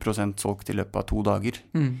 50% solgt i løpet av 2 dager.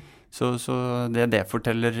 Så det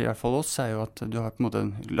forteller i hvert fall oss jo at du har på en måte,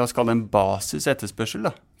 la oss kalle det en basis etterspørsel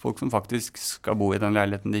da. Folk som faktisk skal bo i den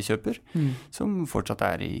leiligheten de kjøper, som fortsatt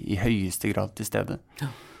i høyeste grad til stede.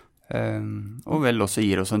 Og vel også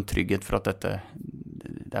gir oss en trygghet for at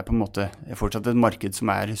det på en måte fortsatt et marked som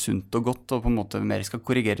sunt og godt, og på en måte mer skal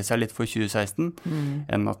korrigere seg litt for 2016,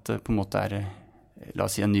 enn at det på en måte la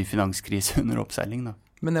oss si en ny finanskrise under oppseiling da.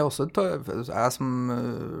 Men det også jeg som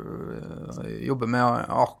jobber med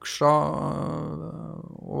aksjer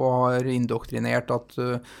og har indoktrinert at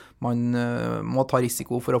man må ta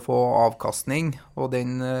risiko for å få avkastning, og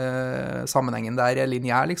den sammenhengen der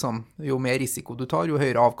lineær liksom. Jo mer risiko du tar, jo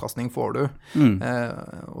høyere avkastning får du.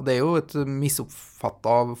 Og det jo et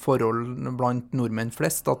misoppfattet forhold blant nordmenn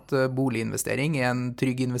flest at boliginvestering en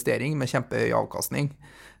trygg investering med kjempehøy avkastning.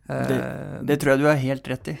 Det tror jeg du har helt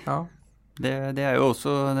rett i. Ja. Det jo også,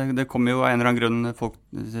 det kommer jo av en eller annen grunn folk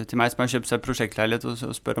til meg som har kjøpt seg prosjektleilighet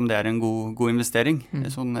og spør om det en god investering,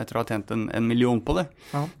 sånn etter å ha tjent en million på det.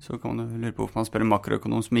 Så kan du lure på hvorfor man spør en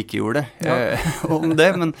makroøkonom som ikke gjorde det om det,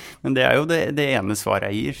 men det jo det ene svaret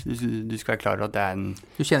jeg gir. Du skal være klar over at det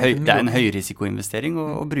en høyrisikoinvestering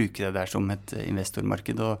og bruke det der som et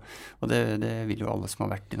investormarked, og det vil jo alle som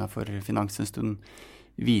har vært innenfor finans en stund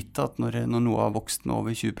vite at når noe har vokst med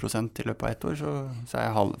over 20% i løpet av et år, så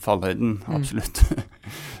fallhøyden absolutt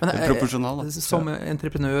proporsjonal. Som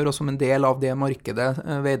entreprenør og som en del av det markedet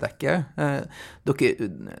Veidekke,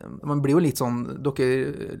 man blir jo litt sånn, dere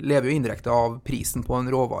lever jo indirekte av prisen på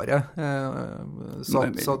en råvare, så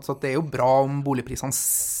det jo bra om boligprisene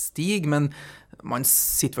stiger, men man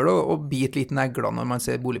sitter vel og biter litt negler når man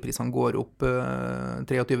ser boligprisene går opp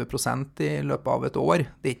 23% i løpet av et år.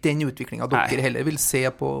 Det ikke den utviklingen dere heller vil se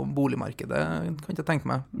på boligmarkedet, kan ikke tenke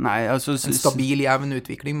meg. Nei, altså... En stabil, jevn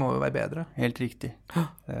utvikling må jo være bedre. Helt riktig.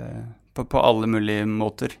 På alle mulige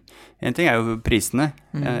måter. En ting jo prisene,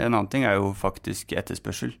 en annen ting jo faktisk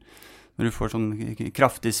etterspørsel. Når du får sånne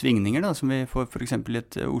kraftige svingninger, da, som vi får for eksempel i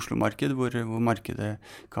et Oslo-marked, hvor markedet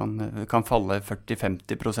kan falle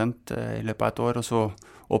 40-50% i løpet av et år, og så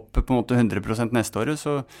opp på en måte 100% neste året,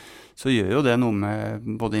 så gjør jo det noe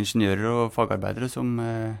med både ingeniører og fagarbeidere som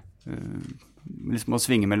liksom må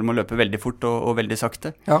svinge mellom å løpe veldig fort og veldig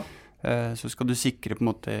sakte. Ja. Så skal du sikre på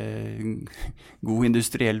en måte god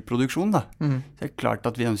industriell produksjon, da. Så det klart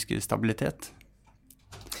at vi ønsker stabilitet.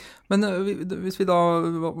 Men hvis vi da,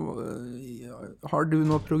 har du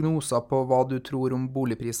noen prognoser på hva du tror om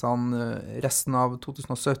boligprisene resten av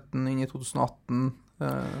 2017 inn i 2018?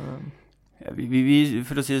 Ja,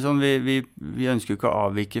 for å si det sånn, vi ønsker jo ikke å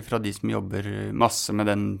avvike fra de som jobber masse med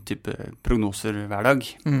den type prognoser hver dag.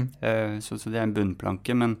 Så det en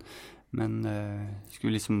bunnplanke, men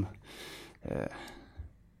skulle liksom...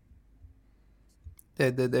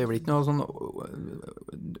 Det vel ikke noe sånn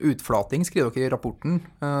utflating, skriver dere i rapporten,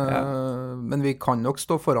 men vi kan nok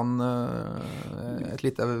stå foran et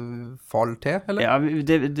lite fall til, eller? Ja,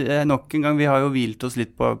 det nok en gang, vi har jo hvilt oss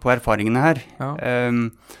litt på erfaringene her,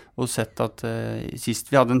 og sett at sist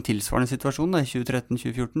vi hadde en tilsvarende situasjon, i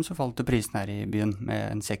 2013-2014, så falt prisene her i byen med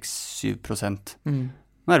en 6-7%.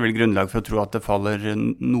 Nå det vel grunnlag for å tro at det faller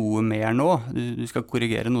noe mer nå. Du skal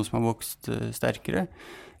korrigere noe som har vokst sterkere.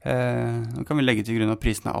 Nå kan vi legge til grunn at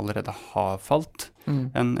prisene allerede har falt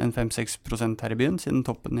en 5-6% her i byen siden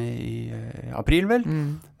toppen i april vel,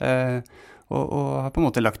 og har på en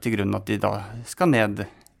måte lagt til grunn at de da skal ned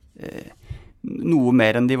noe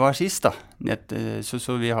mer enn de var sist da.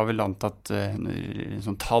 Så vi har vel antatt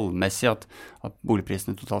sånn tallmessig at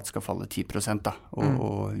boligprisene totalt skal falle 10% da,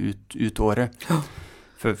 og ut året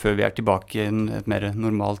før vi tilbake i et mer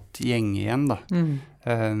normalt gjeng igjen da.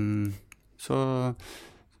 Så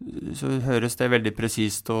høres det veldig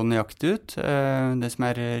presist og nøyaktig ut. Det som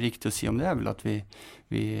riktig å si om det vel at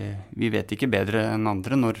vi vet ikke bedre enn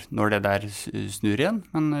andre når det der snur igjen,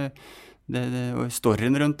 men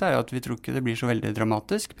storyen rundt det at vi tror ikke det blir så veldig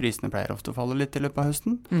dramatisk. Prisene pleier ofte å falle litt i løpet av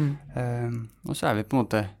høsten. Og så vi på en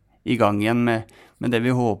måte i gang igjen med det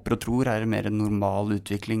vi håper og tror mer en normal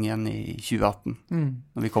utvikling igjen i 2018,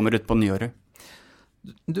 når vi kommer ut på nyåret.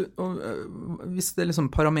 Hvis det liksom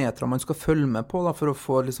parametre man skal følge med på da, for å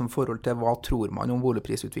få liksom forhold til hva tror man om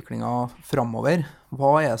boligprisutviklingen fremover,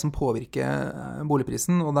 hva det som påvirker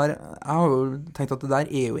boligprisen, og jeg har jo tenkt at det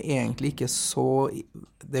der jo egentlig ikke så,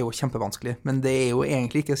 det jo kjempevanskelig, men det jo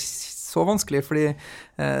egentlig ikke så vanskelig, fordi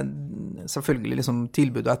selvfølgelig liksom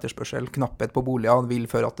tilbud og etterspørsel, knapphet på boliger vil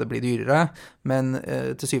føre at det blir dyrere, men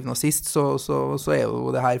til syvende og sist så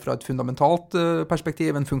jo det her fra et fundamentalt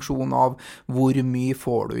perspektiv en funksjon av hvor mye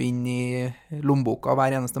får du inn i lommeboka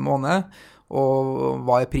hver eneste måned, og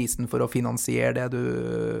hva prisen for å finansiere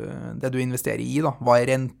det du investerer i da, hva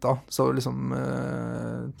renta, så liksom...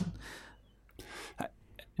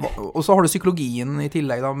 Og så har du psykologien i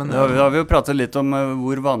tillegg da, men... Ja, vi har jo pratet litt om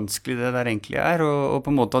hvor vanskelig det der egentlig og på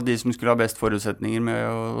en måte at de som skulle ha best forutsetninger med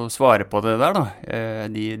å svare på det der da,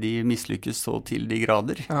 de mislykkes så til de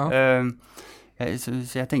grader. Så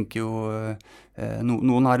jeg tenker jo,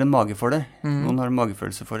 noen har en mage for det, noen har en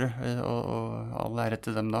magefølelse for det, og alle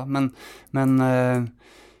etter dem da, men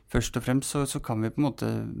først og fremst så kan vi på en måte,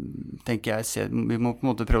 tenker jeg, vi må på en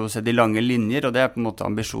måte prøve å se de lange linjer, og det på en måte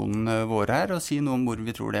ambisjonen vår her, og si noe om hvor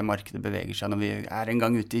vi tror det markedet beveger seg når vi en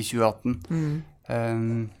gang ute i 2018.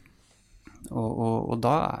 Og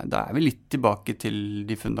da vi litt tilbake til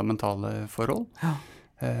de fundamentale forhold,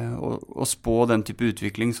 og spå den type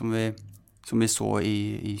utvikling som vi så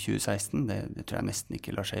i 2016, det tror jeg nesten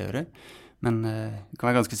ikke lar seg gjøre, men vi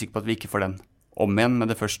kan være ganske sikker på at vi ikke får den om igjen med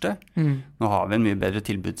det første. Nå har vi en mye bedre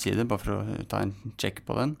tilbudsside, bare for å ta en check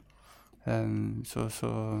på den. Men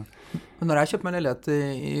når jeg kjøpte meg leilighet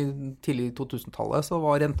i tidlig 2000-tallet, så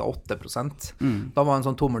var renta 8%. Da var en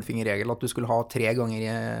sånn tommelfingerregel at du skulle ha 3 ganger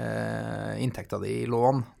inntekta di i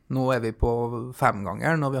lån. Nå vi på 5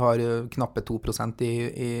 ganger, når vi har knappe 2%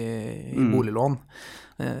 i boliglån.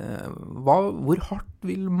 Hvor hardt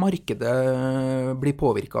vil markedet bli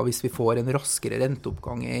påvirket hvis vi får en raskere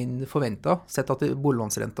renteoppgang enn forventet? Sett at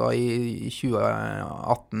boliglånsrenta i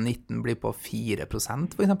 2018-19 blir på 4%,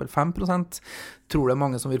 for eksempel 5%. Tror det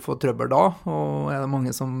mange som vil få trøbbel da, og det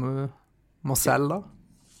mange som må selge da?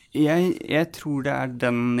 Jeg tror det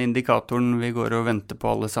den indikatoren vi går og venter på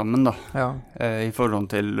alle sammen da, I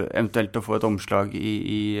forhold til eventuelt å få et omslag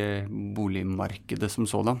I boligmarkedet som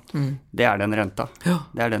sådan. Det den renta.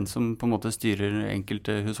 Det den som på en måte styrer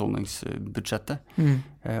enkelte husholdningsbudsjettet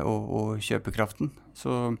og kjøpekraften.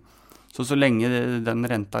 Så lenge den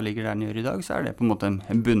renta ligger der den gjør I dag, så det på en måte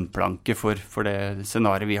en bunnplanke for det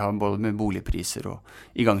scenariet vi har både med boligpriser og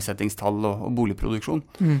igangsettingstall og boligproduksjon.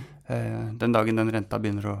 Den dagen den renta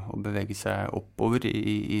begynner å bevege seg oppover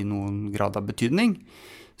I noen grad av betydning,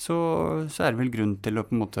 så det vel grunn til å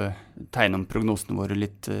på en måte tegne om prognosene våre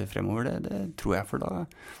litt fremover. Det tror jeg, for da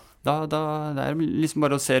det liksom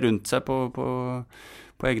bare å se rundt seg på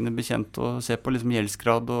egne bekjent og se på liksom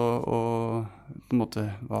gjeldsgrad og på en måte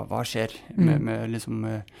hva skjer med liksom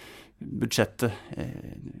budsjettet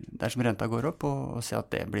der som renta går opp, og se at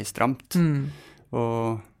det blir stramt.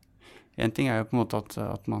 Og en ting jo på en måte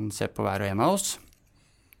at man ser på hver og en av oss,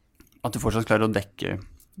 at du fortsatt klarer å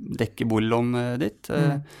dekke boliglånet ditt.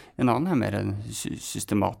 En annen mer en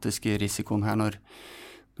systematisk risikoen her når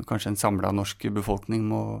kanskje en samlet norsk befolkning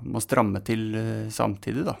må stramme til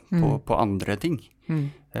samtidig da, på andre ting.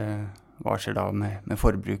 Hva skjer da med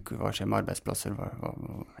forbruk, hva skjer med arbeidsplasser,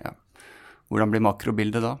 hvordan blir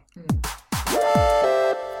makrobildet da?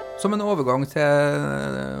 Som en overgang til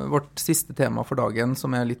vårt siste tema for dagen,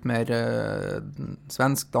 som litt mer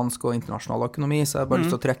svensk, dansk og internasjonal økonomi, så jeg bare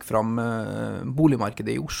lyst til å trekke fram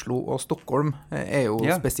boligmarkedet I Oslo og Stockholm jo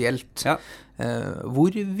spesielt.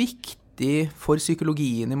 Hvor viktig for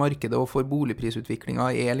psykologien I markedet og for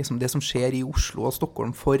boligprisutviklingen liksom det som skjer I Oslo og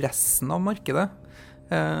Stockholm for resten av markedet?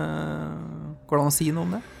 Går det an å si noe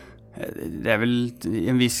om det? Det vel I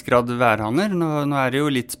en viss grad værhaner. Nå det jo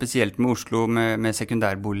litt spesielt med Oslo med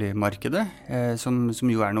sekundærboligmarkedet, som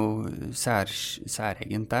jo noe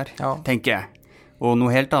særegent der, tenker jeg. Og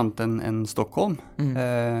noe helt annet enn Stockholm.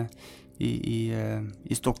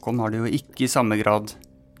 I Stockholm har det jo ikke I samme grad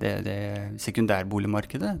det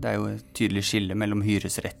sekundærboligmarkedet. Det jo et tydelig skille mellom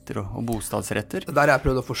hyresretter og bostadsretter. Det har jeg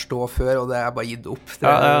prøvd å forstå før, og det bare gitt opp.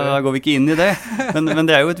 Da går vi ikke inn I det. Men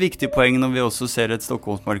det jo et viktig poeng når vi også ser et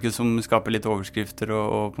Stockholmsmarked som skaper litt overskrifter,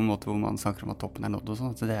 og på en måte hvor man snakker om at toppen nådd og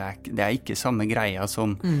sånn. Det ikke samme greia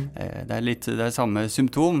som... Det samme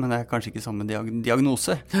symptom, men det kanskje ikke samme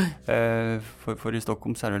diagnose. For I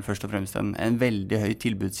Stockholm så det vel først og fremst en veldig høy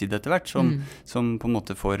tilbudsside etter hvert, som på en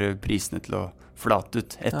måte får prisene til å flat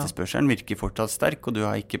ut. Etterspørselen virker fortsatt sterk, og du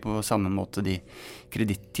har ikke på samme måte de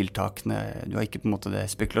kreditttiltakene, du har ikke på en måte det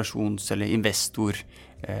spekulasjons- eller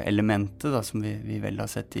investorelementet da, som vi vel har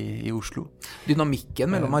sett I Oslo. Dynamikken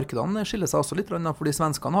mellom markedene skiller seg også litt, fordi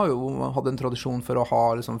svenskene har jo hatt en tradisjon for å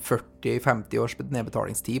ha liksom 40-50 års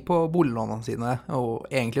nedbetalingstid på boliglånene sine, og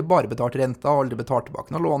egentlig bare betalt renta, aldri betalt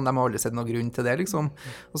tilbake noe lån, de har aldri sett noen grunn til det, liksom.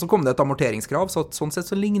 Og så kom det et amorteringskrav, så sånn sett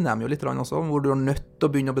så ligner de jo litt også, hvor du nødt til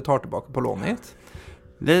å begynne å betale tilbake på lånet ditt.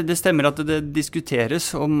 Det stemmer at det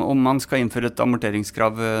diskuteres om man skal innføre et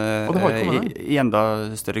amorteringskrav I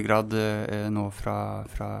enda større grad nå fra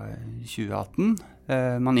 2018.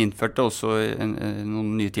 Man innførte også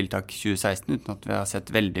noen nye tiltak I 2016 uten at vi har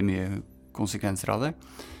sett veldig mye konsekvenser av det.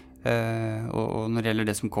 Og når det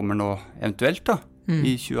gjelder det som kommer nå eventuelt da,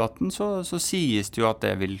 I 2018 så sies det jo at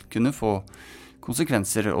det vil kunne få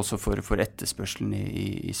konsekvenser også for etterspørselen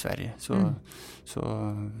I Sverige. Så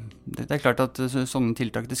det klart at sånne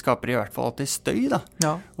tiltak det skaper I hvert fall alltid støy da,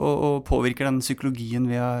 og påvirker den psykologien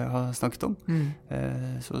vi har snakket om.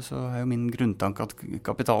 Så jo min grunntanke at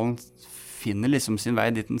kapitalen finner liksom sin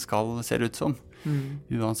vei dit den skal ser ut som,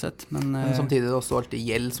 uansett. Men samtidig det også alltid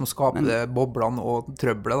gjeld som skaper boblene og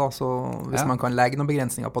trøbler da, så hvis man kan legge noen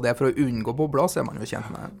begrensninger på det for å unngå bobler, så man jo kjent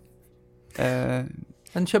med det.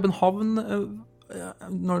 Men København...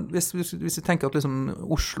 hvis vi tenker at liksom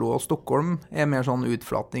Oslo og Stockholm mer sånn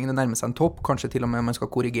utflatning, det nærmer seg en topp, kanskje til og med man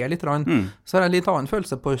skal korrigere litt, så det litt annen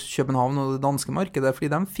følelse på København og det danske markedet,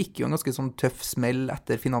 fordi de fikk jo en ganske sånn tøff smell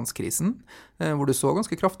etter finanskrisen, hvor du så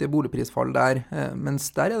ganske kraftige boligprisfall der,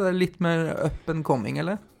 mens der det litt mer up and coming,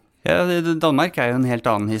 eller? Ja, Danmark jo en helt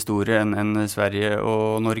annen historie enn Sverige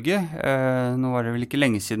og Norge. Nå var det vel ikke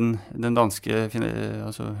lenge siden den danske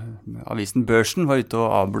avisen Børsen var ute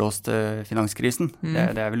og avblåste finanskrisen.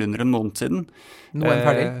 Det vel under en måned siden. Nå den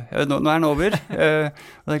ferdig? Nå den over.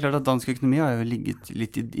 Og det klart at dansk økonomi har jo ligget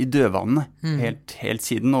litt I dødvannet helt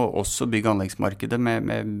siden, og også bygge- og anleggsmarkedet med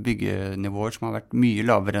byggenivåer som har vært mye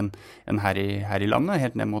lavere enn her I landet,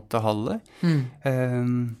 helt ned mot halve.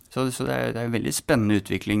 Så det en veldig spennende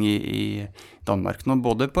utvikling I Danmark nå,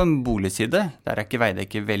 både på en boligside, der ikke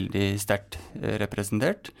Veidekke veldig sterkt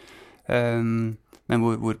representert, men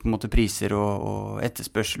hvor på en måte priser og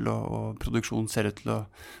etterspørsel og produksjon ser ut til å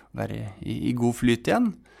være i god flyt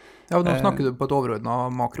igjen. Ja, og nå snakker du på et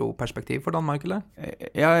overordnet makroperspektiv for Danmark, eller?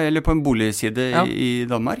 Ja, eller på en boligside i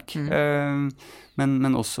Danmark,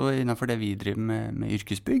 men også innenfor det vi driver med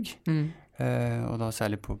yrkesbygg. Og da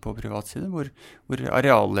særlig på privat side, hvor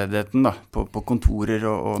arealledigheten da, på kontorer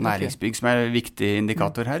og næringsbygg, som en viktig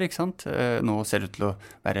indikator her, ikke sant? Nå ser det ut til å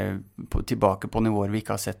være tilbake på nivåer vi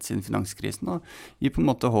ikke har sett siden finanskrisen, og gir på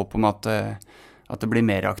en måte håp om at det blir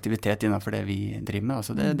mer aktivitet innenfor det vi driver med.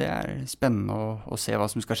 Altså det spennende å se hva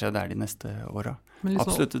som skal skje der de neste årene.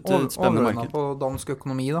 Absolutt et spennende marked. På dansk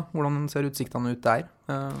økonomi da, hvordan ser utsiktene ut der?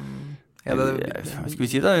 Skal vi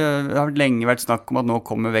si det? Det har lenge vært snakk om at nå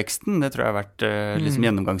kommer veksten. Det tror jeg har vært liksom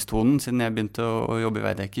gjennomgangstonen siden jeg begynte å jobbe i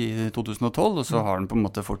Veidekke i 2012, og så har den på en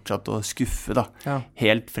måte fortsatt å skuffe da,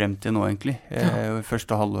 helt frem til nå egentlig.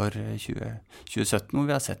 Første halvår 2017, hvor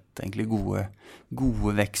vi har sett egentlig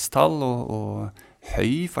gode veksttall og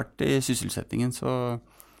høy fart i sysselsettingen, så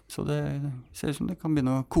det ser ut som det kan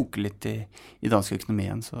begynne å koke litt i dansk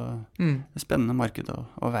økonomi igjen, så det er spennende marked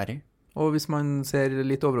å være i. Og hvis man ser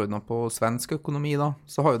litt overordnet på svensk økonomi da,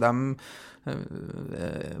 så har jo de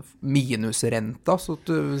minusrenta, så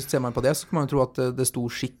ser man på det, så kan man tro at det sto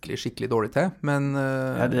skikkelig dårlig til, men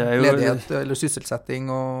ledighet eller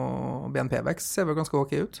sysselsetting og BNP-vekst ser vel ganske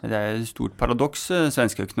ok ut. Det er et stort paradoks,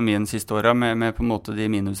 svensk økonomien siste året, med på en måte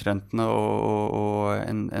de minusrentene og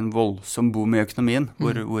en voldsom boom i økonomien,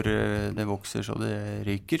 hvor det vokser så det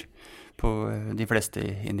ryker på de fleste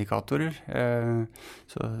indikatorer.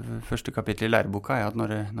 Så første kapittel i læreboka er at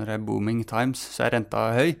når det er booming times, så er renta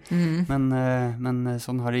høy. Men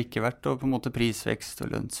sånn har det ikke vært, og på en måte prisvekst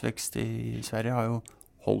og lønnsvekst i Sverige har jo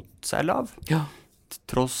holdt seg lav,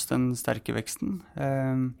 tross den sterke veksten.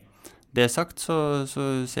 Det sagt, så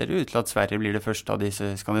ser det ut til at Sverige blir det første av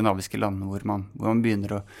disse skandinaviske landene hvor man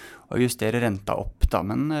begynner å justere renta opp, da,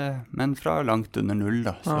 men fra langt under null,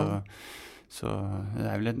 da, så det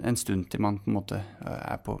er vel en stund til man på en måte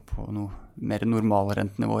er på noe mer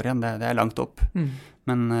normalrentenivåer igjen. Det er langt opp.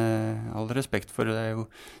 Men all respekt for det er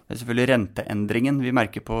selvfølgelig renteendringen vi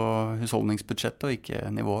merker på husholdningsbudsjettet og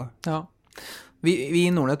ikke nivået. Ja. Vi i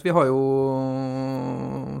Nordnet, vi har jo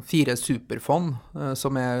 4 superfond,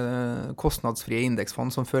 som er kostnadsfrie indeksfond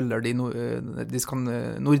som følger de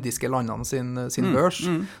nordiske landene sin børs.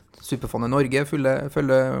 Superfondet Norge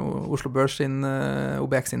følger Oslo Børs sin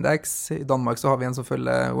OBX-indeks. I Danmark så har vi en som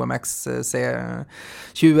følger OMX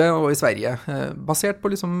C20, og i Sverige. Basert på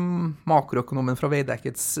liksom makroøkonomen fra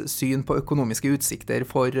Veidekkets syn på økonomiske utsikter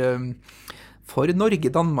for Norge,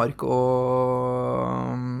 Danmark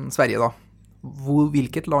og Sverige da.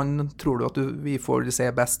 Hvilket land tror du at vi får se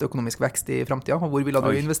best økonomisk vekst i fremtiden? Og hvor ville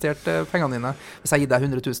du investert pengene dine? Hvis jeg gir deg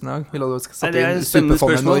 100 000, ville du satt inn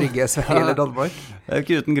Superfondet Norge, Sverige eller Danmark? Det er jo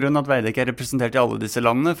ikke uten grunn at Veidekke er representert i alle disse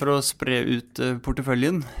landene for å spre ut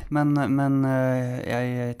porteføljen, men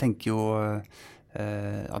jeg tenker jo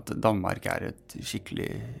at Danmark er et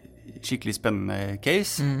skikkelig spennende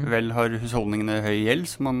case. Vel har husholdningene høy gjeld,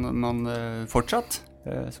 som man fortsatt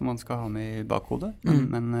som man skal ha med i bakhodet,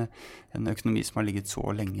 men en økonomi som har ligget så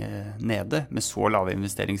lenge nede, med så lave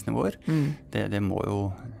investeringsnivåer, det må jo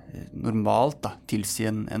normalt da, tilsi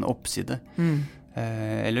en oppside.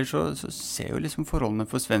 Ellers så ser jo liksom forholdene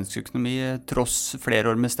for svensk økonomi, tross flere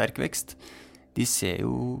år med sterk vekst, de ser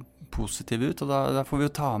jo positive ut, og da får vi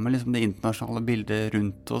jo ta med liksom det internasjonale bildet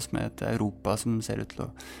rundt oss med et Europa som ser ut til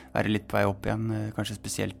å være litt på vei opp igjen, kanskje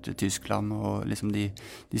spesielt Tyskland og liksom de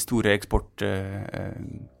store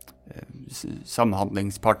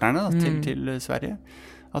samhandlingspartnerne da, til Sverige.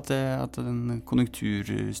 At den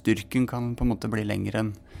konjunkturstyrken kan på en måte bli lengre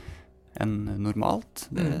enn normalt.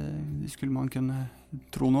 Det skulle man kunne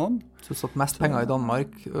tro noe om. Så satt mest penger i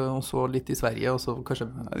Danmark, og så litt i Sverige, og så kanskje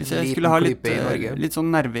hvis jeg skulle ha litt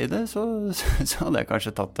sånn nerve i det, så hadde jeg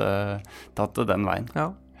kanskje tatt det den veien.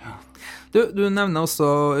 Ja. Du nevner også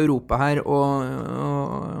Europa her, og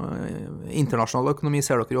internasjonal økonomi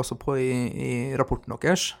ser dere jo også på i rapporten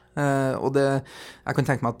deres. Og jeg kan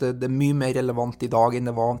tenke meg at det er mye mer relevant i dag enn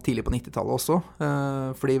det var tidlig på 90-tallet også,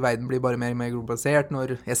 fordi verden blir bare mer og mer globalisert.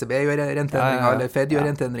 Når ECB gjør renteendringer, eller Fed gjør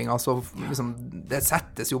renteendringer, så liksom, det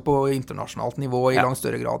settes jo på internasjonalt nivå i langt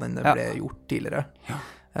større grad enn det ble gjort tidligere.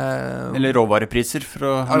 Eller råvarepriser, for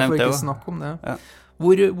å nevne det. Jeg får ikke snakke om det.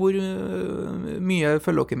 Hvor mye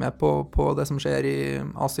følger dere med på det som skjer i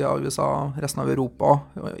Asia, USA, resten av Europa,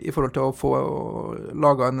 i forhold til å få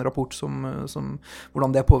laget en rapport som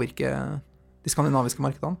hvordan det påvirker de skandinaviske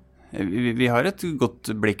markedene? Vi har et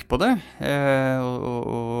godt blikk på det,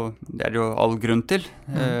 og det er jo all grunn til.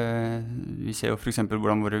 Vi ser jo for eksempel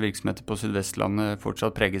hvordan våre virksomheter på Sydvestlandet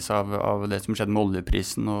fortsatt preges av det som skjedde med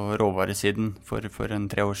oljeprisen og råvaresiden for en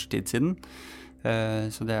 3 års tid siden.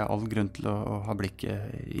 Så det er all grunn til å ha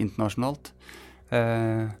blikket internasjonalt.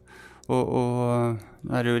 Og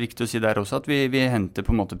det er jo riktig å si der også at vi henter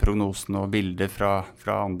på en måte prognosen og bilder fra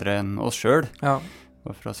andre enn oss selv. Ja.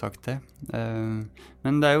 Bare for å ha sagt det.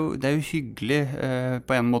 Men det er jo hyggelig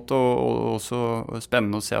på en måte, og også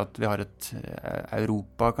spennende å se at vi har et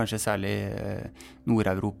Europa, kanskje særlig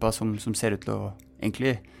Nord-Europa, som ser ut til å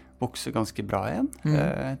egentlig vokse ganske bra igjen.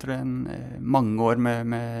 Jeg tror det er mange år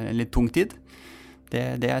med en litt tung tid.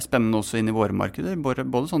 Det er spennende også inn i våre markeder,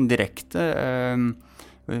 både sånn direkte,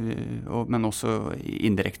 men også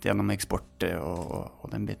indirekte gjennom eksport og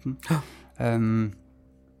den biten.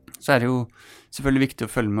 Så er det jo selvfølgelig viktig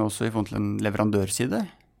å følge med også i forhold til en leverandørside.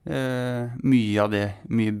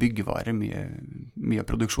 Mye byggvare, mye av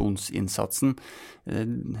produksjonsinnsatsen,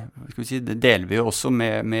 det deler vi jo også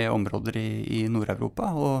med områder i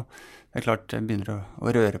Nord-Europa, og det er klart det begynner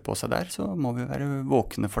å røre på seg der, så må vi være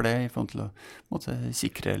våkne for det i forhold til å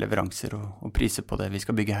sikre leveranser og priser på det vi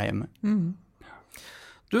skal bygge her hjemme.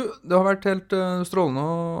 Du, det har vært helt strålende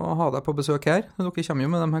å ha deg på besøk her. Dere kommer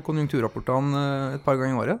jo med de her konjunkturrapportene et par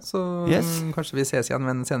ganger i året, så kanskje vi ses igjen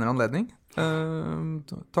ved en senere anledning.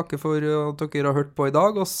 Takker for at dere har hørt på i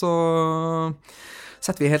dag, og så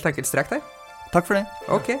setter vi helt enkelt strek der. Takk for det.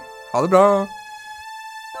 Ok, ha det bra.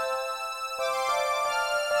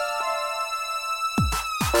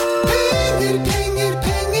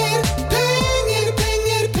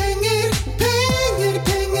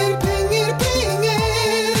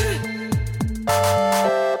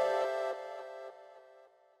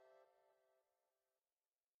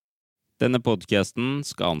 Denne podcasten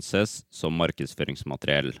skal anses som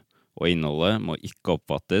markedsføringsmateriell, og innholdet må ikke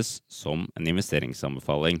oppfattes som en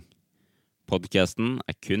investeringsanbefaling. Podcasten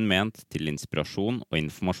er kun ment til inspirasjon og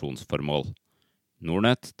informasjonsformål.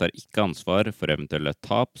 Nordnet tar ikke ansvar for eventuelle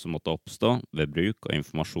tap som måtte oppstå ved bruk av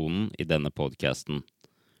informasjonen i denne podcasten.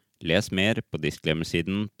 Les mer på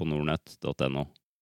disclaimer-siden på nordnet.no.